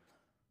 probably.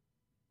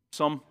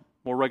 Some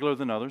more regular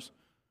than others.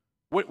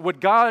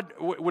 Would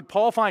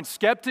Paul find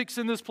skeptics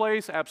in this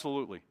place?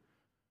 Absolutely.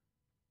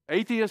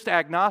 Atheists,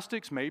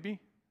 agnostics, maybe.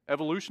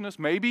 Evolutionists,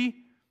 maybe.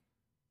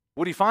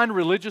 Would he find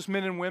religious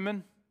men and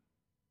women?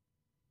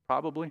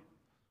 Probably.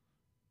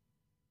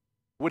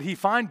 Would he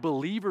find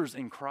believers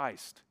in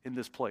Christ in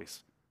this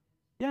place?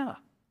 Yeah,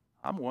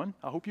 I'm one.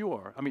 I hope you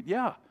are. I mean,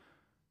 yeah.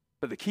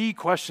 But the key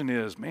question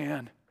is,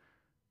 man,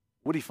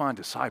 would he find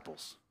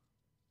disciples?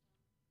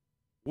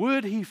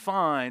 Would he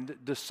find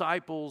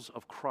disciples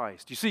of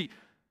Christ? You see,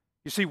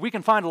 we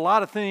can find a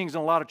lot of things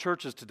in a lot of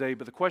churches today,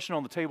 but the question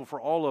on the table for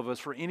all of us,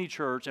 for any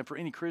church and for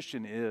any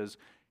Christian is,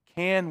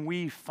 can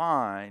we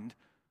find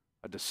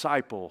a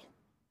disciple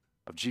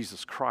of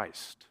Jesus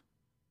Christ?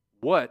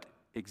 What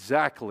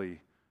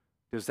exactly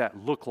does that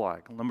look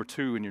like? Number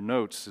 2 in your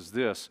notes is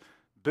this: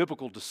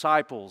 biblical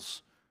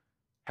disciples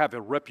have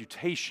a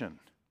reputation.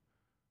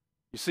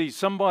 You see,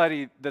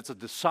 somebody that's a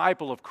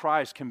disciple of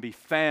Christ can be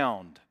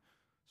found.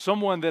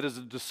 Someone that is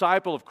a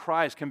disciple of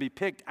Christ can be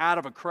picked out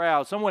of a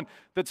crowd. Someone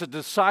that's a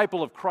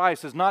disciple of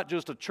Christ is not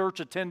just a church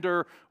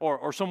attender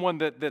or someone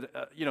that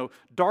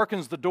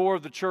darkens the door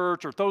of the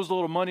church or throws a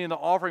little money in the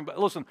offering. But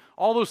listen,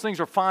 all those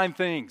things are fine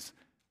things.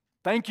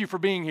 Thank you for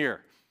being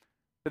here.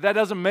 But that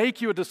doesn't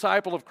make you a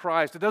disciple of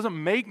Christ. It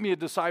doesn't make me a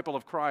disciple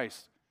of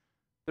Christ.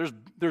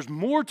 There's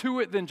more to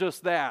it than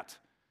just that.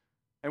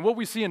 And what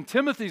we see in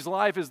Timothy's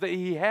life is that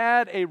he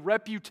had a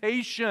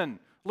reputation.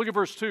 Look at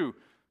verse 2.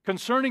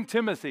 Concerning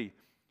Timothy,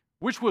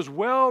 which was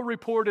well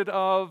reported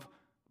of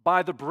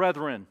by the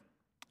brethren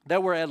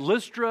that were at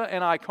Lystra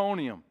and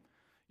Iconium.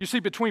 You see,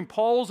 between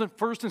Paul's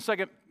first and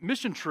second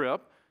mission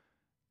trip,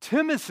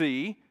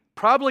 Timothy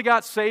probably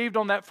got saved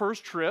on that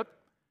first trip.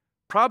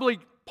 Probably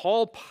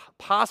Paul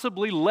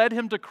possibly led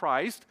him to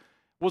Christ,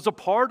 was a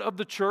part of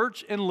the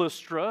church in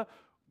Lystra,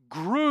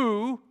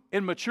 grew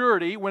in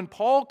maturity. When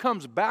Paul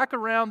comes back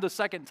around the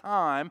second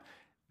time,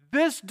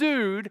 this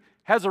dude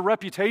has a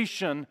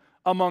reputation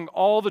among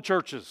all the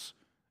churches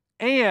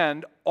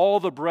and all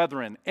the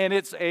brethren, and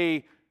it's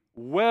a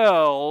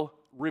well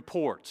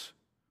report.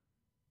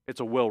 It's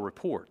a well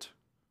report.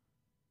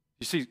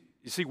 You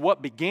see,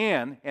 what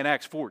began in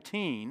Acts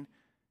 14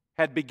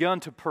 had begun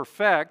to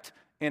perfect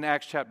in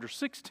Acts chapter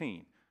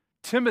 16.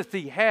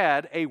 Timothy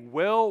had a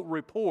well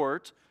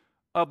report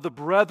of the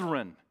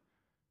brethren.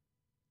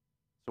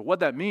 So what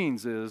that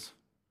means is,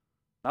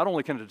 not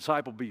only can a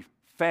disciple be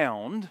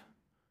found,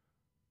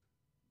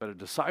 but a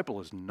disciple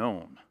is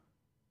known.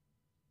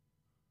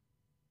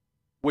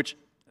 Which,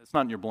 it's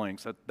not in your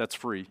blanks, that's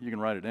free, you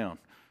can write it down.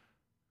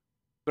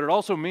 But it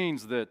also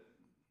means that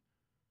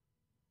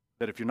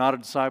if you're not a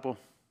disciple,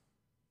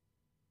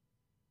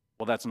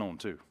 well, that's known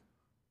too.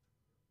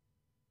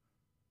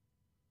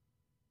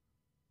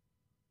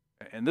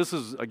 And this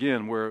is,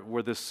 again,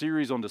 where this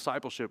series on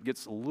discipleship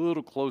gets a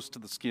little close to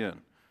the skin.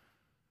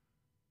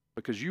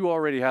 Because you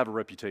already have a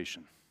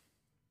reputation.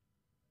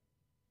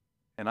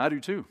 And I do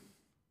too.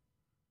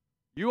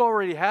 You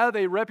already have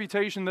a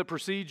reputation that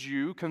precedes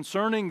you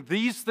concerning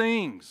these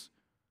things.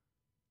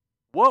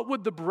 What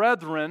would the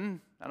brethren,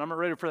 and I'm not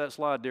ready for that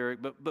slide, Derek,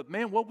 but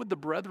man, what would the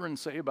brethren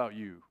say about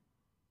you?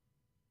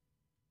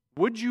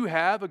 Would you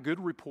have a good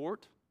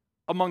report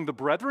among the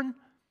brethren?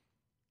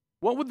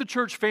 What would the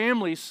church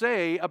family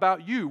say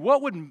about you?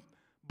 What would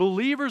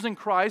believers in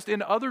Christ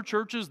in other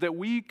churches that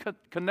we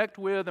connect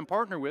with and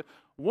partner with,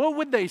 what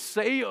would they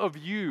say of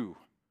you?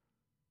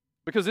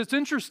 Because it's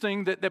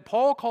interesting that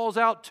Paul calls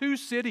out 2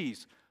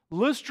 cities,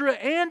 Lystra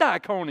and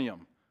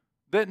Iconium,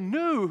 that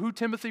knew who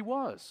Timothy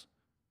was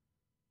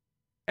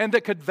and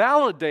that could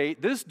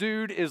validate this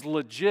dude is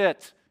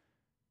legit.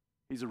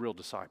 He's a real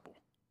disciple.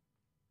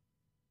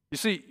 You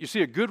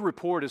see, a good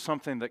report is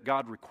something that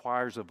God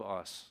requires of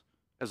us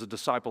as a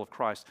disciple of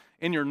Christ.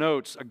 In your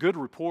notes, a good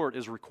report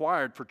is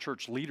required for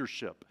church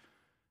leadership.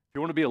 If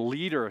you want to be a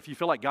leader, if you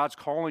feel like God's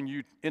calling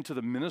you into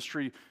the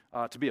ministry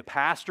to be a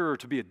pastor or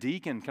to be a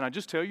deacon, can I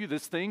just tell you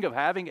this thing of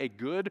having a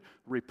good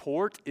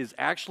report is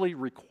actually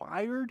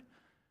required?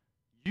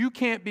 You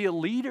can't be a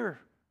leader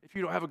if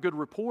you don't have a good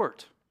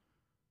report.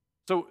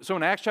 So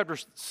in Acts chapter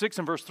 6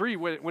 and verse 3,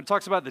 when it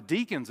talks about the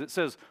deacons, it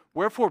says,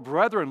 "Wherefore,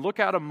 brethren, look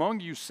out among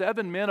you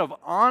 7 men of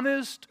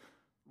honest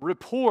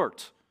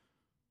report,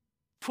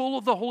 full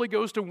of the Holy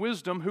Ghost and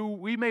wisdom, who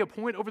we may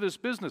appoint over this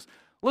business."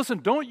 Listen,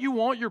 don't you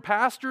want your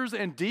pastors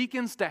and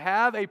deacons to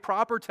have a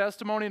proper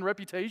testimony and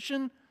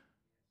reputation?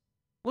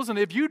 Listen,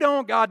 if you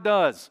don't, God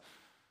does.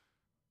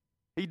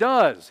 He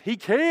does. He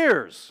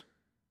cares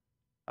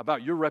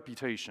about your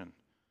reputation.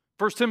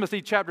 1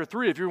 Timothy chapter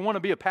 3, if you want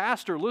to be a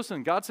pastor,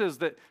 listen, God says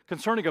that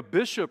concerning a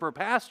bishop or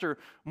pastor,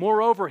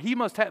 moreover, he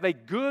must have a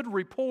good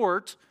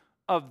report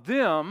of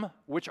them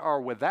which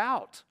are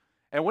without.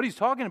 And what he's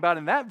talking about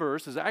in that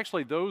verse is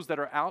actually those that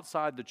are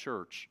outside the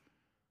church.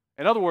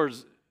 In other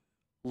words,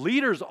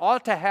 leaders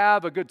ought to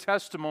have a good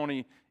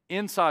testimony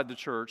inside the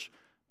church,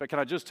 but can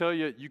I just tell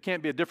you, you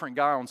can't be a different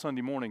guy on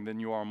Sunday morning than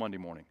you are on Monday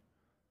morning.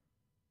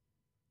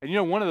 And you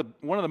know, one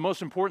of the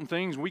most important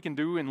things we can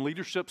do in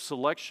leadership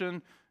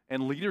selection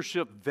and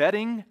leadership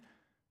vetting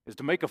is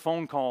to make a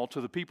phone call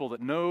to the people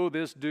that know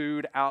this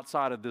dude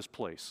outside of this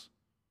place.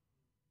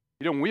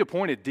 You know, when we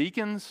appointed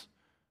deacons,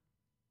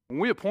 When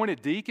we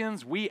appointed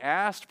deacons, we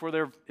asked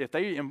for if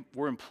they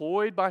were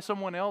employed by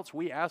someone else,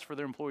 we asked for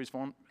their employer's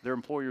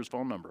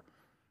phone number.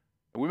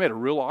 And we made a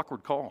real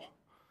awkward call.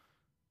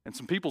 And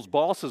some people's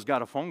bosses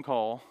got a phone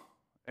call,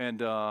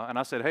 and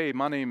I said, hey,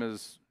 my name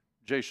is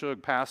Jay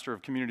Shug, pastor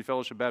of Community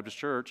Fellowship Baptist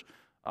Church.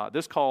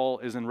 This call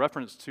is in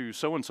reference to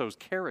so-and-so's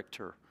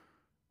character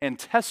and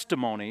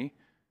testimony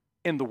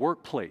in the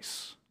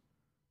workplace.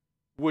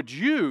 Would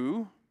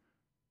you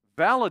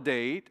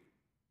validate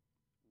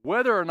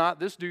whether or not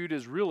this dude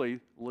is really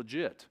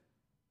legit?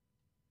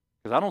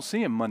 Because I don't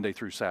see him Monday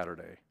through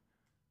Saturday.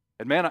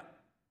 And man,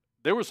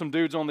 there were some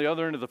dudes on the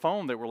other end of the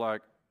phone that were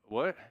like,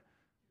 what?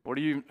 What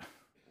are you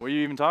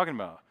even talking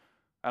about?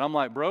 And I'm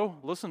like, bro,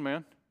 listen,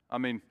 man. I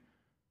mean,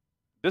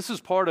 this is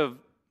part of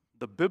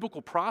the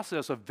biblical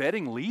process of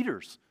vetting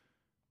leaders.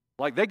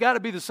 Like, they got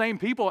to be the same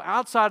people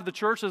outside of the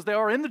church as they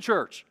are in the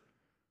church.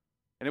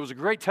 And it was a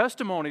great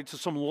testimony to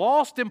some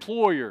lost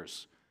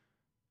employers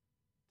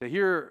to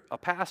hear a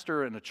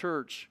pastor in a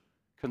church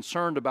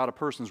concerned about a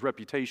person's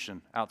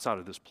reputation outside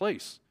of this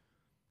place.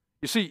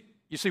 You see,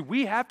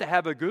 we have to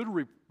have a good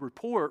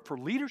report for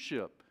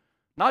leadership,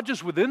 not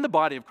just within the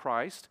body of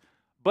Christ,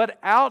 but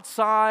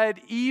outside,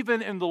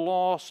 even in the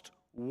lost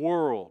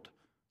world.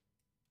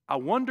 I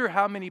wonder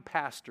how many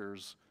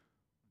pastors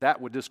that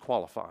would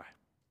disqualify.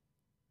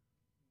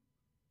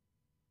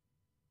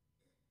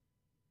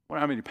 I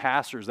wonder how many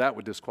pastors that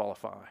would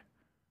disqualify.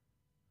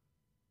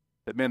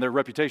 That, man, their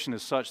reputation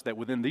is such that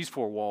within these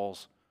four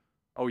walls,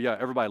 oh yeah,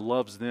 everybody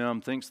loves them,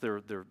 thinks they're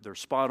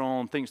spot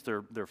on, thinks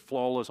they're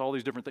flawless, all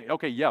these different things.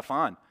 Okay, yeah,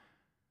 fine.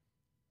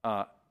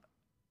 How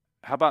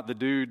about the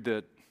dude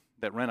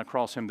that ran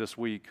across him this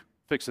week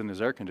fixing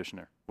his air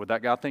conditioner? Would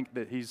that guy think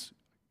that he's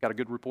got a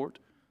good report?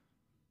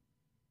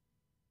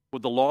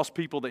 Would the lost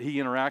people that he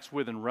interacts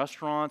with in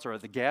restaurants or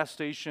at the gas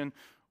station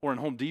or in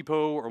Home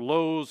Depot or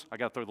Lowe's, I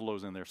got to throw the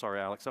Lowe's in there, sorry,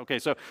 Alex. Okay,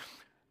 so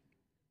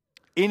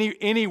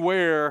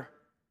anywhere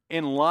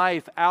in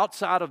life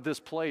outside of this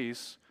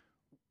place,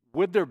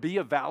 would there be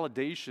a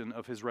validation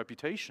of his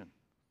reputation?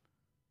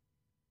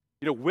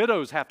 You know,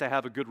 widows have to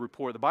have a good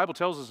report. The Bible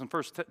tells us in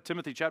 1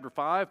 Timothy chapter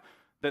 5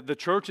 that the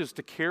church is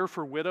to care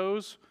for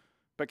widows.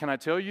 But can I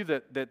tell you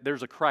that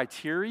there's a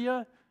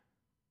criteria?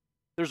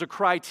 There's a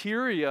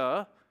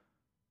criteria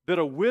that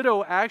a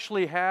widow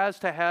actually has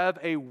to have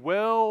a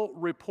well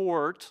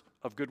report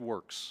of good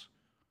works.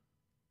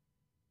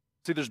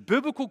 See, there's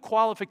biblical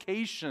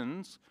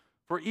qualifications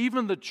for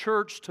even the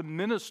church to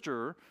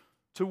minister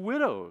to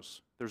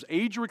widows. There's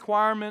age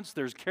requirements,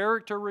 there's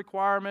character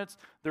requirements,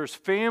 there's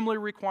family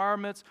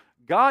requirements.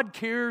 God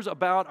cares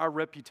about our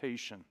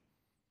reputation.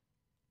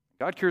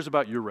 God cares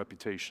about your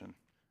reputation.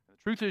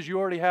 The truth is, you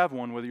already have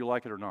one, whether you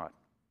like it or not.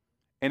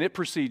 And it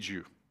precedes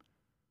you.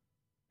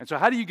 And so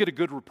how do you get a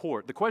good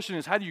report? The question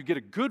is, how do you get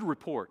a good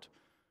report?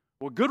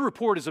 Well, a good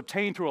report is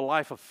obtained through a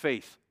life of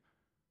faith.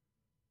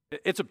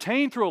 It's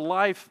obtained through a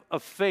life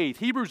of faith.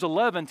 Hebrews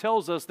 11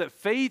 tells us that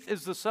faith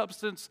is the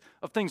substance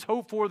of things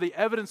hoped for, the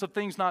evidence of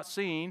things not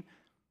seen.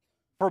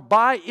 For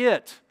by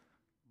it,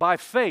 by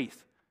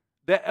faith,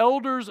 the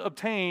elders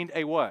obtained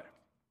a what?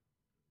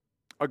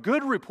 A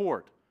good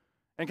report.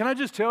 And can I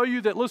just tell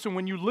you that, listen,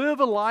 when you live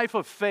a life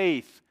of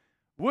faith,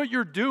 what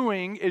you're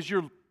doing is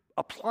you're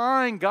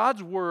applying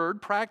God's word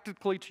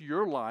practically to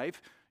your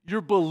life.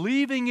 You're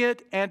believing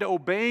it and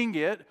obeying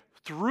it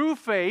through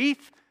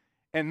faith.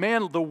 And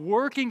man, the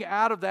working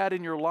out of that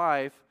in your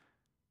life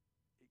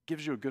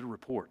gives you a good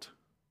report.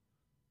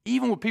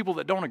 Even with people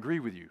that don't agree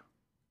with you.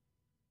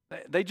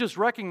 They just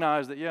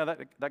recognize that, yeah,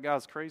 that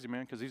guy's crazy,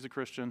 man, because he's a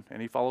Christian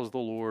and he follows the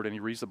Lord and he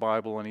reads the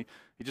Bible and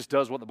he just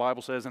does what the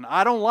Bible says. And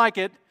I don't like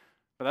it,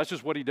 but that's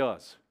just what he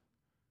does.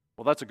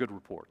 Well, that's a good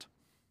report.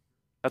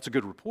 That's a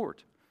good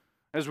report.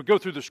 As we go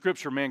through the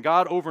scripture, man,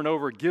 God over and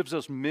over gives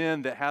us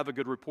men that have a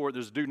good report.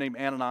 There's a dude named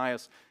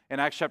Ananias in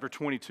Acts chapter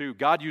 22.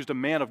 God used a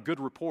man of good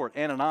report,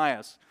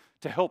 Ananias,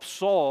 to help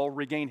Saul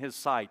regain his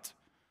sight.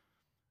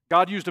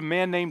 God used a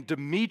man named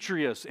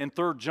Demetrius in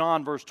 3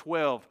 John verse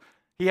 12.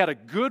 He had a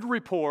good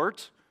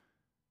report,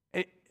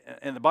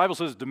 and the Bible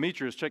says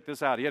Demetrius, check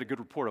this out, he had a good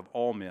report of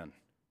all men.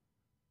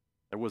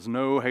 There was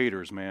no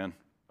haters, man,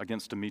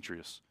 against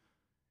Demetrius.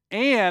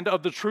 And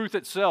of the truth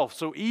itself.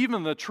 So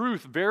even the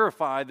truth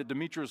verified that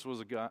Demetrius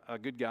was a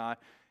good guy.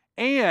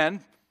 And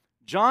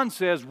John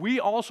says, we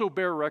also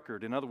bear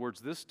record. In other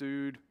words, this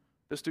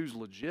dude's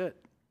legit.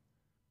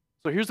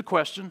 So here's the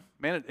question.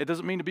 Man, it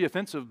doesn't mean to be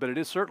offensive, but it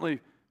is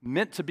certainly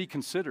meant to be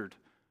considered.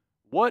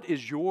 What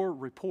is your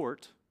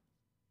report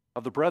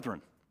of the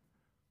brethren?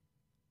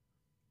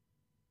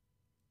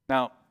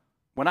 Now,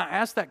 when I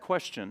ask that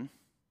question,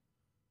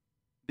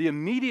 the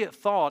immediate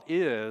thought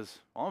is,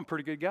 well, I'm a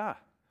pretty good guy.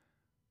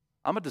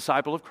 I'm a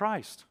disciple of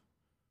Christ.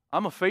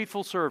 I'm a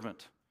faithful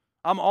servant.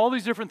 I'm all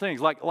these different things.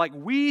 Like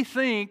we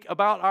think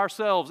about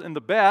ourselves in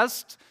the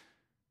best,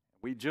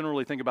 we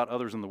generally think about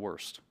others in the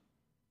worst,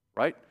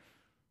 right?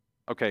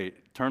 Okay,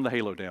 turn the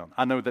halo down.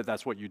 I know that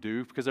that's what you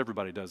do because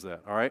everybody does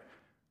that, all right?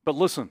 But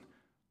listen,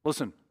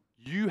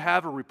 you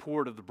have a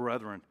report of the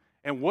brethren,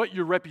 and what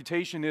your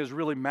reputation is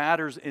really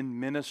matters in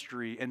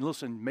ministry. And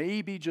listen,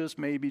 maybe, just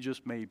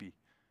maybe,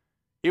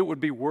 it would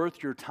be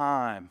worth your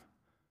time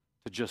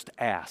to just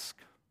ask.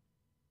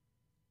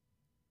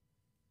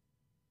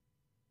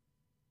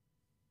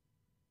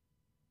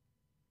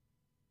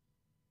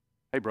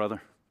 Hey,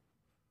 brother,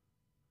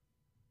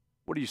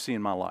 what do you see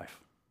in my life?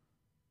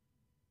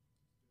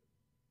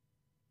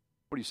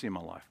 What do you see in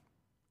my life?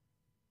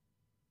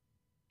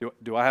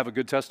 Do I have a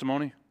good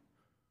testimony?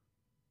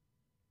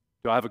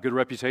 Do I have a good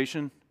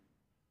reputation?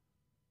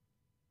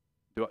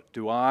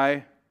 Do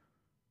I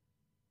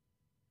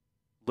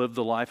live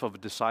the life of a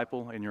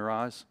disciple in your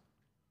eyes?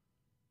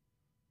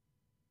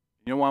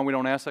 You know why we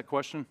don't ask that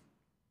question?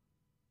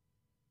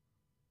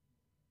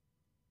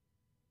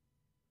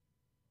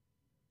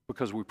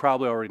 Because we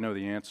probably already know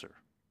the answer,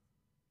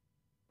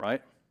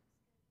 right?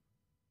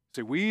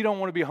 See, we don't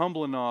want to be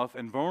humble enough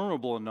and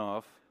vulnerable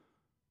enough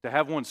to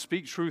have one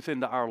speak truth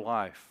into our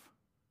life.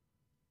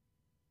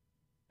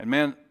 And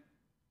man,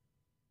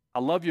 I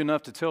love you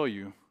enough to tell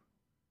you,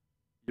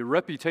 your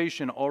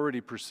reputation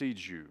already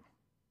precedes you.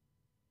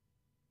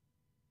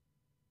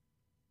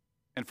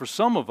 And for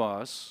some of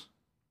us,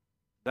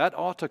 that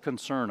ought to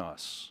concern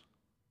us.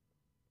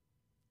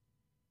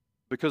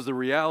 Because the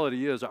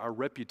reality is our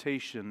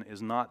reputation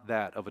is not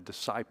that of a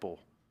disciple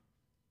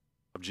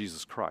of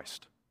Jesus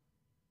Christ.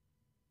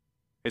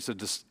 It's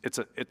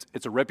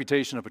a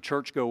reputation of a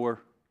churchgoer,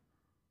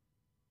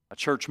 a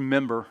church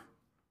member,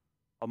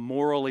 a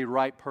morally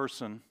right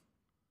person.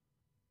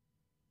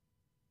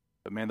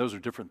 But man, those are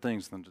different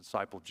things than a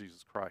disciple of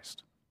Jesus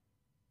Christ.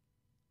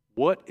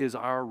 What is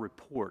our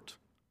report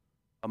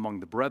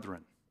among the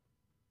brethren?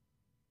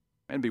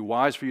 And it'd be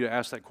wise for you to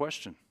ask that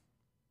question.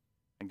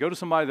 And go to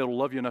somebody that will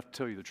love you enough to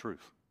tell you the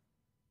truth.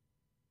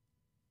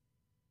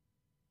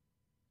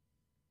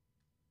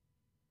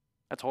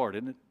 That's hard,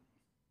 isn't it?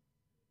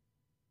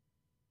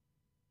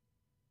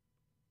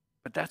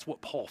 But that's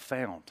what Paul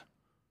found.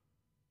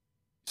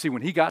 See,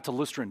 when he got to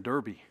Lystra and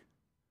Derbe,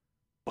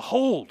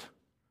 behold,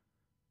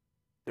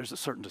 there's a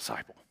certain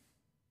disciple.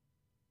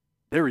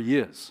 There he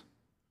is.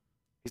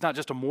 He's not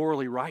just a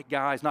morally right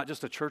guy. He's not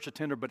just a church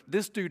attender, but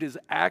this dude is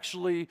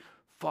actually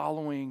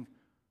following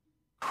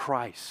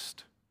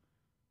Christ.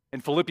 In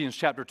Philippians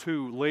chapter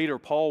 2, later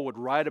Paul would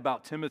write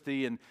about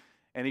Timothy and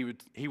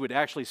he would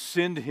actually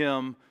send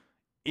him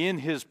in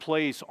his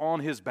place on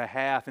his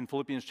behalf in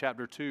Philippians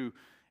chapter 2.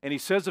 And he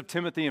says of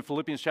Timothy in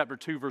Philippians chapter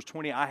 2, verse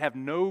 20, I have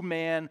no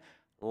man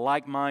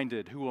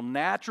like-minded who will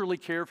naturally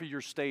care for your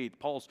state.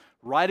 Paul's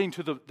writing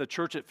to the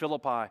church at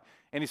Philippi.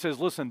 And he says,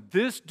 listen,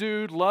 this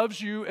dude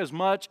loves you as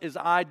much as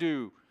I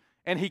do.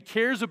 And he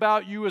cares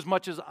about you as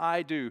much as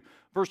I do.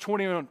 Verse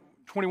 21,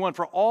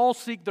 for all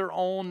seek their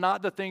own,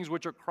 not the things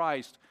which are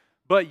Christ.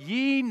 But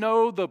ye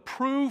know the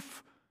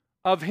proof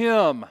of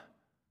him,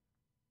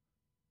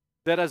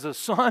 that as a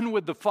son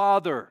with the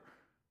Father,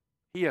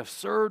 he hath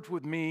served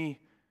with me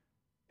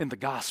in the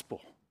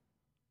gospel.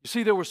 You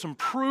see, there was some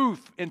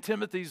proof in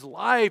Timothy's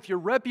life. Your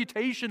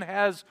reputation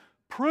has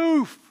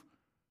proof.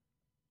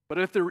 But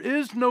if there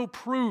is no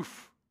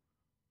proof,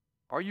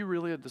 are you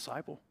really a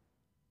disciple?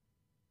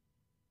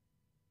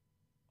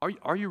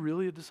 Are you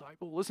really a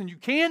disciple? Listen, you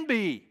can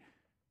be,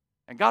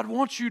 and God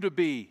wants you to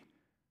be.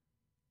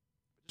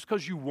 Just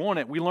because you want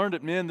it. We learned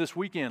at Men this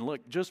weekend.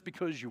 Look, just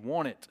because you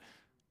want it,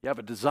 you have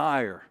a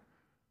desire,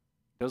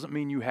 doesn't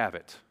mean you have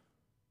it.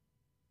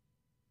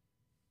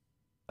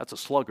 That's a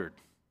sluggard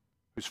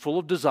who's full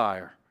of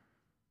desire,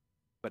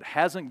 but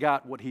hasn't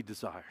got what he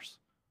desires.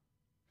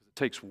 It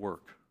takes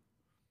work.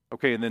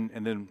 Okay, and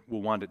then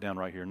we'll wind it down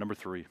right here. Number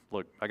 3.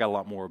 Look, I got a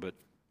lot more, but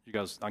you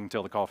guys, I can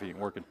tell the coffee ain't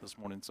working this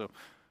morning. So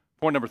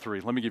point number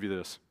 3, let me give you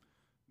this.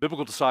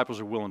 Biblical disciples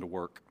are willing to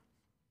work.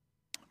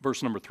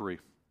 Verse number 3.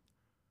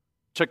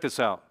 Check this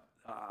out.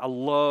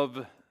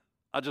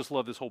 I just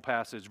love this whole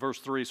passage. Verse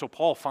 3, so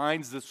Paul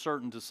finds this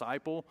certain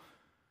disciple,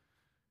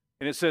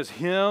 and it says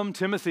him,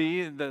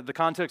 Timothy, the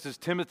context is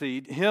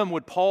Timothy, him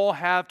would Paul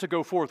have to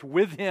go forth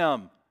with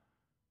him.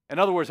 In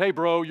other words, hey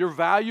bro, you're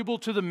valuable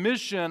to the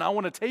mission. I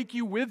want to take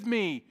you with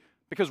me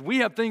because we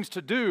have things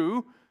to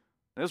do.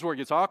 And this is where it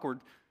gets awkward.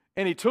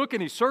 And he took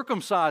and he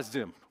circumcised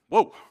him.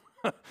 Whoa.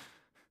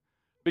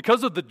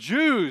 Because of the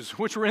Jews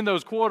which were in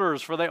those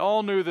quarters, for they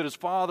all knew that his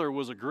father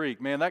was a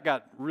Greek. Man, that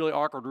got really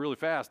awkward really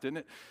fast, didn't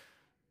it?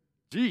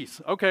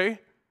 Jeez, okay.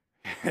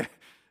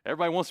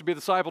 Everybody wants to be a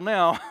disciple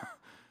now.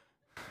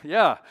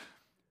 Yeah.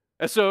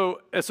 And so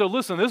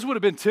listen, this would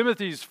have been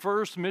Timothy's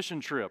first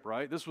mission trip,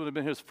 right? This would have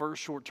been his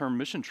first short-term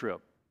mission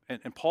trip.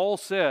 And Paul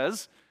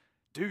says,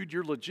 dude,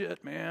 you're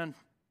legit, man.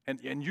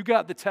 And you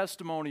got the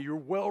testimony. You're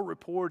well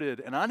reported.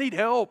 And I need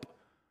help.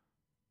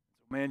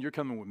 Man, you're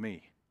coming with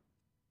me.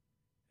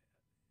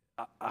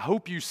 I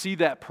hope you see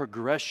that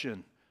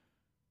progression.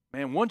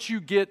 Man, once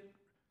you get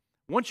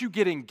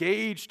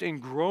engaged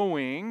and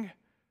growing,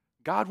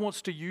 God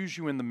wants to use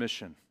you in the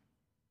mission.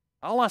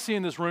 All I see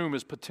in this room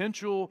is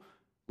potential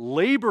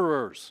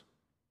laborers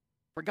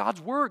for God's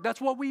work. That's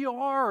what we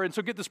are. And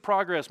so get this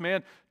progress,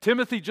 man.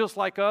 Timothy, just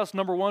like us,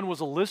 number 1,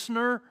 was a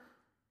listener.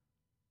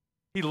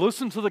 He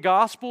listened to the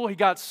gospel, he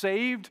got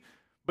saved,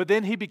 but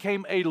then he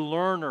became a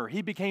learner.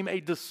 He became a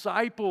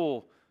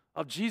disciple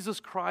of Jesus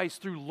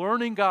Christ through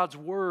learning God's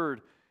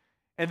word.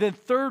 And then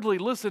thirdly,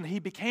 listen, he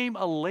became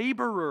a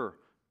laborer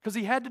because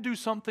he had to do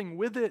something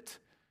with it.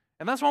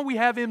 And that's why we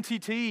have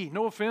MTT,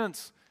 no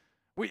offense.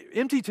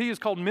 MTT is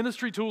called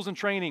Ministry Tools and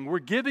Training. We're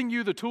giving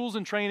you the tools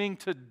and training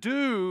to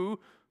do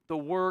the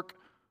work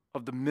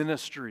of the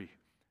ministry.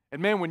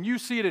 And man, when you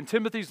see it in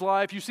Timothy's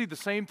life, you see the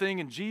same thing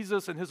in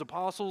Jesus and his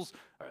apostles,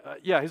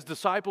 his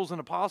disciples and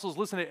apostles.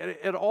 Listen,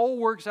 it all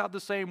works out the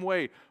same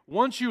way.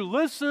 Once you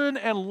listen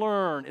and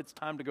learn, it's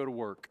time to go to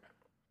work.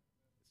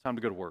 It's time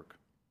to go to work.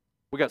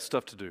 We got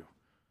stuff to do.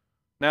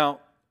 Now,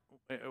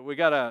 we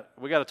gotta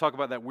talk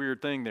about that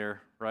weird thing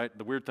there, right?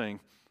 The weird thing.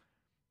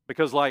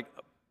 Because like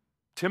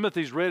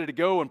Timothy's ready to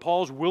go and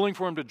Paul's willing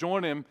for him to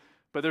join him,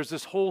 but there's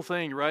this whole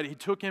thing, right? He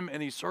took him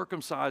and he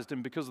circumcised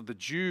him because of the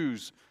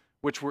Jews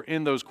which were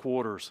in those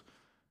quarters.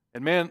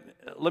 And man,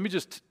 let me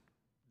just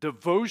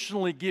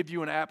devotionally give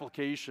you an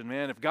application,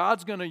 man. If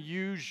God's going to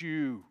use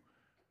you,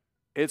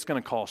 it's going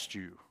to cost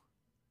you.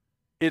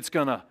 It's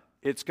going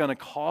to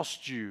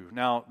cost you.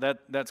 Now,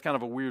 that's kind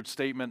of a weird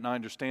statement, and I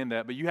understand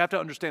that, but you have to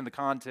understand the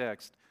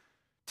context.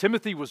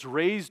 Timothy was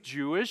raised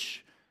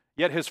Jewish,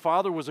 yet his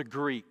father was a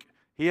Greek.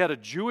 He had a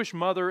Jewish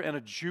mother and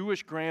a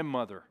Jewish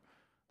grandmother.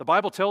 The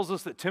Bible tells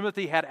us that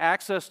Timothy had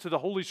access to the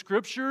Holy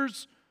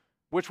Scriptures,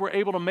 which were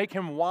able to make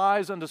him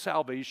wise unto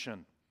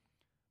salvation.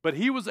 But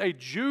he was a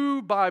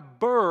Jew by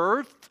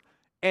birth,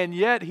 and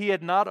yet he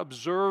had not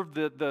observed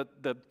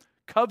the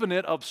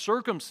covenant of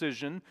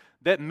circumcision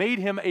that made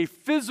him a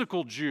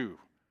physical Jew.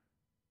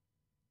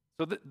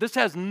 So this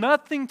has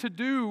nothing to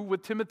do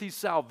with Timothy's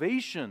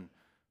salvation,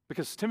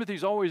 because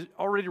Timothy's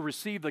already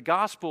received the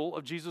gospel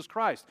of Jesus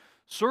Christ.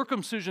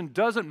 Circumcision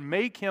doesn't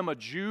make him a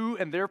Jew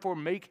and therefore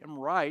make him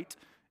right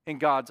in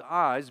God's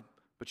eyes,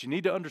 but you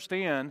need to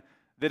understand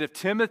that if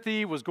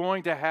Timothy was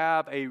going to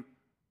have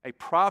a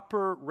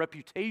proper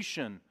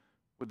reputation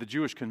with the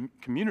Jewish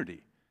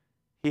community,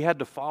 he had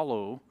to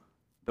follow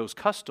those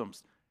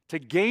customs to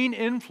gain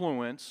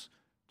influence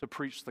to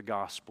preach the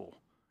gospel.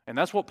 And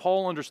that's what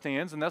Paul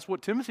understands, and that's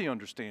what Timothy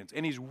understands.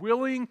 And he's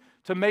willing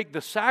to make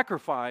the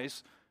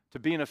sacrifice to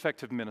be an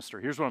effective minister.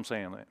 Here's what I'm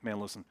saying, man,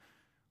 listen.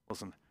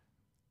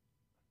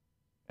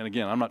 And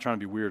again, I'm not trying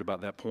to be weird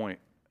about that point.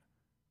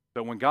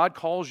 But when God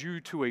calls you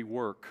to a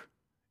work,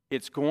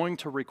 it's going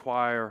to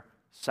require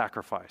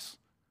sacrifice.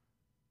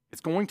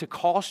 It's going to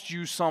cost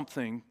you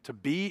something to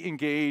be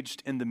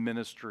engaged in the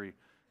ministry.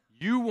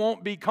 You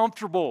won't be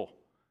comfortable.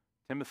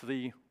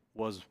 Timothy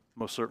was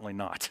most certainly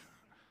not.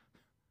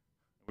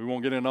 We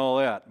won't get into all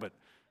that, but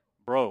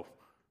bro,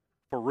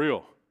 for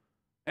real.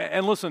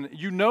 And listen,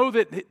 you know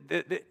that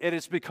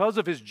it's because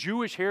of his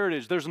Jewish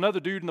heritage. There's another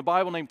dude in the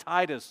Bible named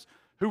Titus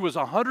who was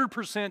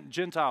 100%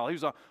 Gentile. He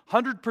was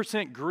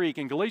 100% Greek.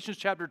 In Galatians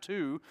chapter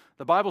 2,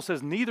 the Bible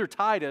says, neither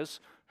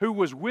Titus, who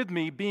was with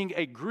me, being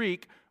a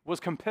Greek, was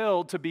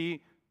compelled to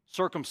be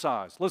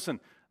circumcised. Listen,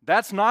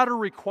 that's not a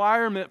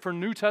requirement for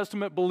New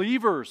Testament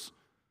believers.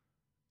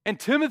 And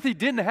Timothy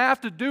didn't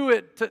have to do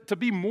it to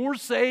be more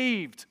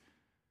saved.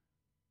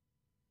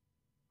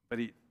 But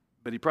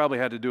he probably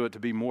had to do it to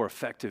be more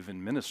effective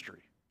in ministry.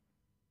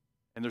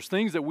 And there's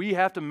things that we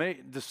have to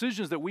make,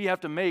 decisions that we have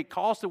to make,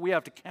 costs that we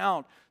have to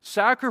count,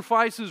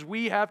 sacrifices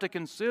we have to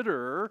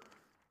consider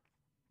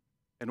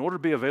in order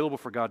to be available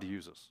for God to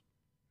use us.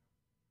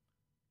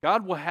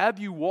 God will have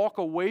you walk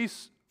away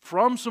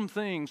from some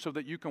things so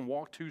that you can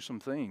walk to some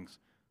things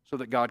so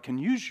that God can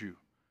use you.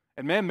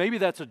 And man, maybe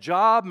that's a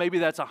job, maybe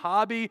that's a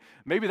hobby,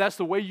 maybe that's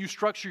the way you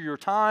structure your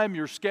time,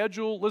 your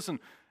schedule. Listen,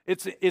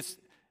 it's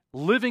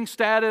living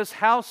status,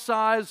 house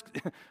size,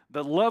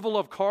 the level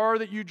of car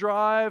that you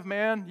drive,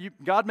 man.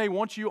 God may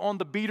want you on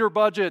the beater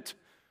budget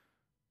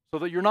so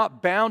that you're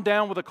not bound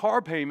down with a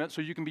car payment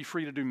so you can be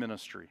free to do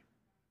ministry.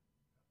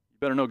 You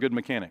better know a good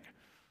mechanic.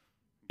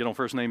 Get on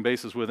first name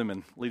basis with him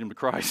and lead him to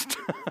Christ.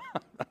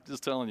 I'm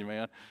just telling you,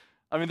 man.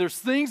 I mean, there's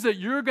things that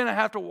you're going to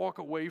have to walk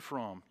away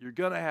from. You're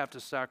going to have to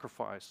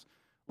sacrifice.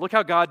 Look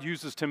how God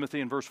uses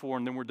Timothy in verse 4,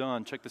 and then we're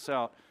done. Check this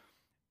out.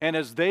 And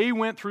as they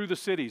went through the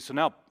cities, so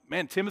now,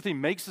 man, Timothy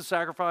makes the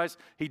sacrifice.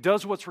 He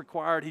does what's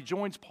required. He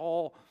joins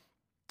Paul.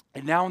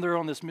 And now they're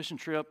on this mission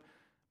trip.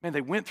 Man,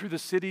 they went through the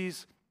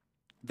cities.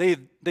 They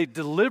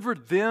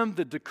delivered them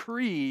the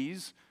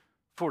decrees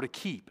for to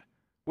keep,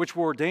 which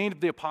were ordained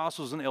of the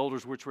apostles and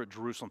elders which were at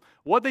Jerusalem.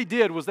 What they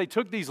did was they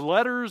took these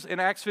letters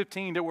in Acts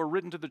 15 that were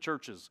written to the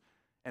churches.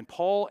 And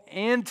Paul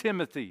and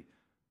Timothy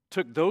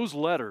took those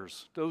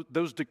letters,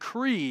 those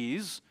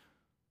decrees,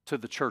 to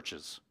the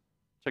churches.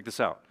 Check this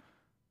out.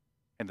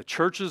 And the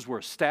churches were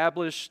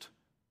established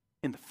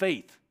in the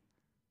faith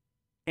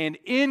and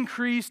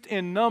increased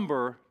in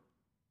number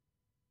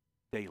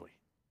daily.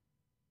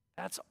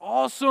 That's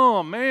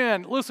awesome,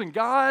 man. Listen,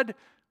 God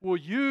will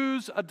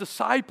use a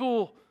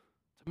disciple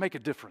to make a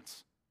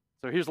difference.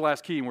 So here's the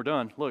last key, and we're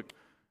done. Look,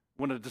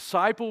 when a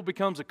disciple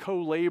becomes a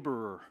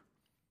co-laborer,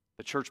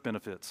 the church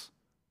benefits.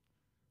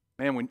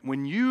 Man,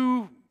 when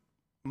you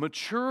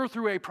mature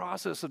through a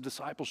process of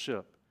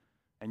discipleship,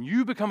 and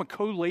you become a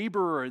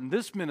co-laborer in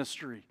this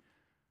ministry,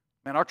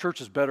 man, our church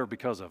is better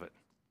because of it.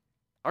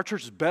 Our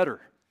church is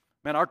better.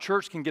 Man, our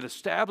church can get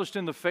established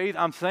in the faith.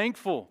 I'm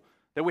thankful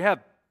that we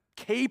have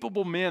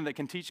capable men that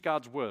can teach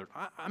God's word.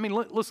 I mean,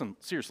 listen,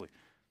 seriously.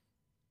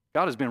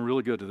 God has been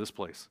really good to this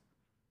place.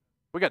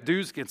 We got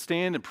dudes that can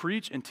stand and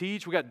preach and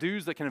teach. We got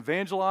dudes that can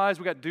evangelize.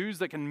 We got dudes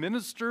that can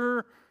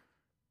minister.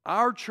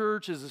 Our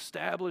church is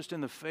established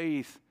in the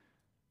faith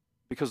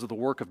because of the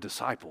work of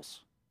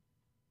disciples.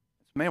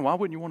 Man, why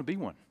wouldn't you want to be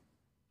one?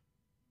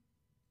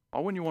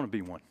 Why wouldn't you want to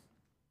be one?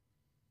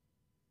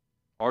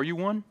 Are you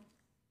one?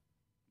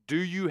 Do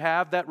you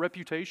have that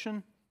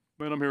reputation?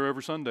 Man, I'm here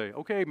every Sunday.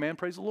 Okay, man,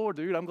 praise the Lord,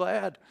 dude. I'm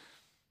glad.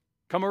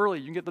 Come early.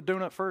 You can get the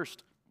donut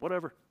first.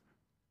 Whatever.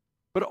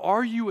 But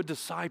are you a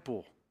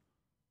disciple?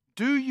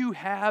 Do you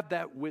have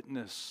that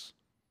witness?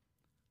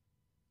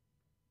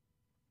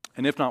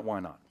 And if not, why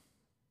not?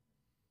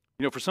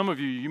 You know, for some of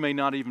you, you may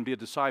not even be a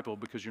disciple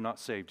because you're not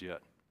saved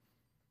yet.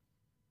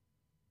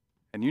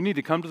 And you need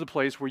to come to the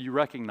place where you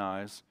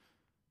recognize,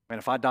 man,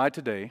 if I died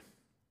today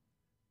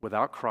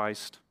without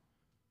Christ,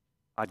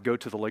 I'd go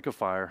to the lake of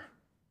fire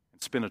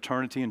and spend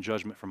eternity in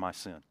judgment for my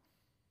sin.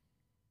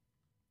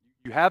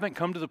 You haven't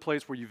come to the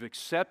place where you've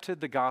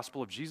accepted the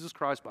gospel of Jesus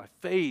Christ by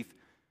faith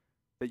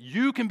that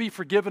you can be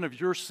forgiven of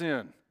your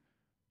sin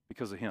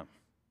because of Him.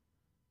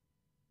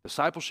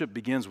 Discipleship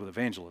begins with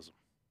evangelism.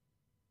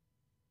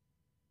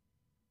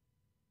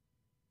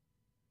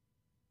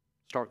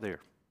 Start there.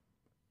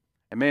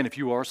 And man, if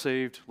you are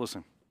saved,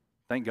 listen,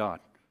 thank God.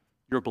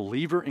 You're a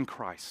believer in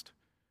Christ.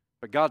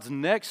 But God's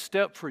next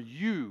step for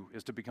you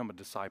is to become a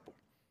disciple,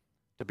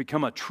 to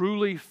become a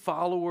truly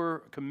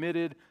follower,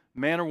 committed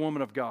man or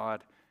woman of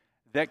God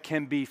that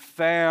can be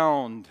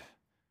found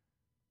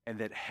and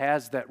that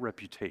has that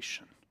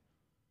reputation.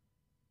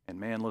 And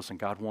man, listen,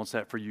 God wants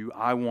that for you.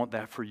 I want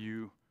that for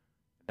you.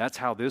 That's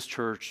how this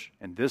church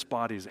and this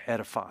body is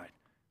edified,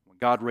 when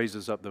God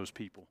raises up those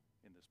people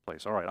in this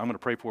place. All right, I'm going to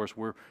pray for us.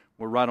 We're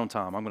right on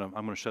time. I'm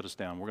going to shut us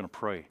down. We're going to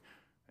pray,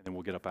 and then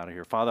we'll get up out of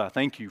here. Father, I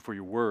thank you for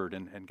your word.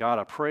 And God,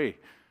 I pray,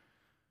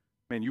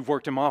 man, you've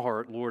worked in my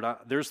heart, Lord.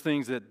 There's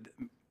things that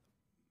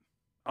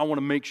I want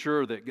to make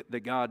sure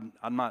that God,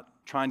 I'm not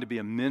trying to be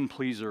a men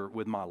pleaser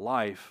with my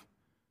life,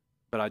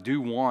 but I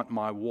do want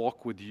my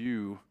walk with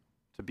you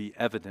to be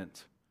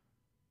evident.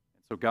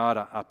 So God,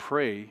 I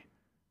pray,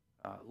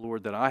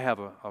 Lord, that I have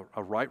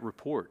a right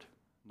report,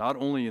 not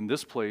only in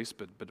this place,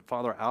 but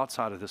Father,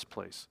 outside of this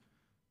place.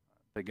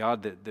 That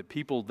God, that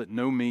people that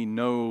know me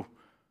know,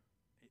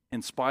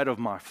 in spite of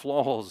my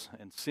flaws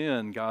and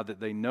sin, God, that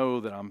they know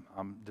that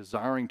I'm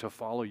desiring to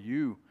follow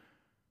you,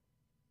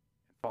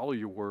 follow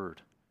your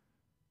word.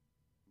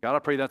 God, I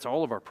pray that's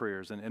all of our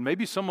prayers. And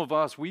maybe some of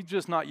us, we've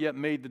just not yet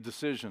made the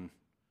decision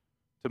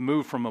to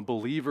move from a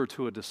believer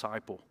to a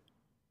disciple.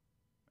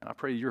 And I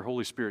pray your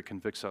Holy Spirit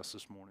convicts us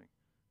this morning.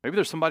 Maybe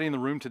there's somebody in the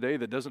room today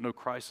that doesn't know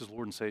Christ as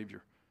Lord and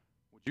Savior.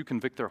 Would you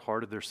convict their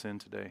heart of their sin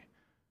today?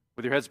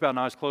 With your heads bowed and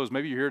eyes closed,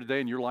 maybe you're here today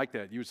and you're like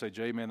that. You would say,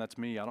 Jay, man, that's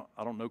me. I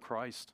don't know Christ.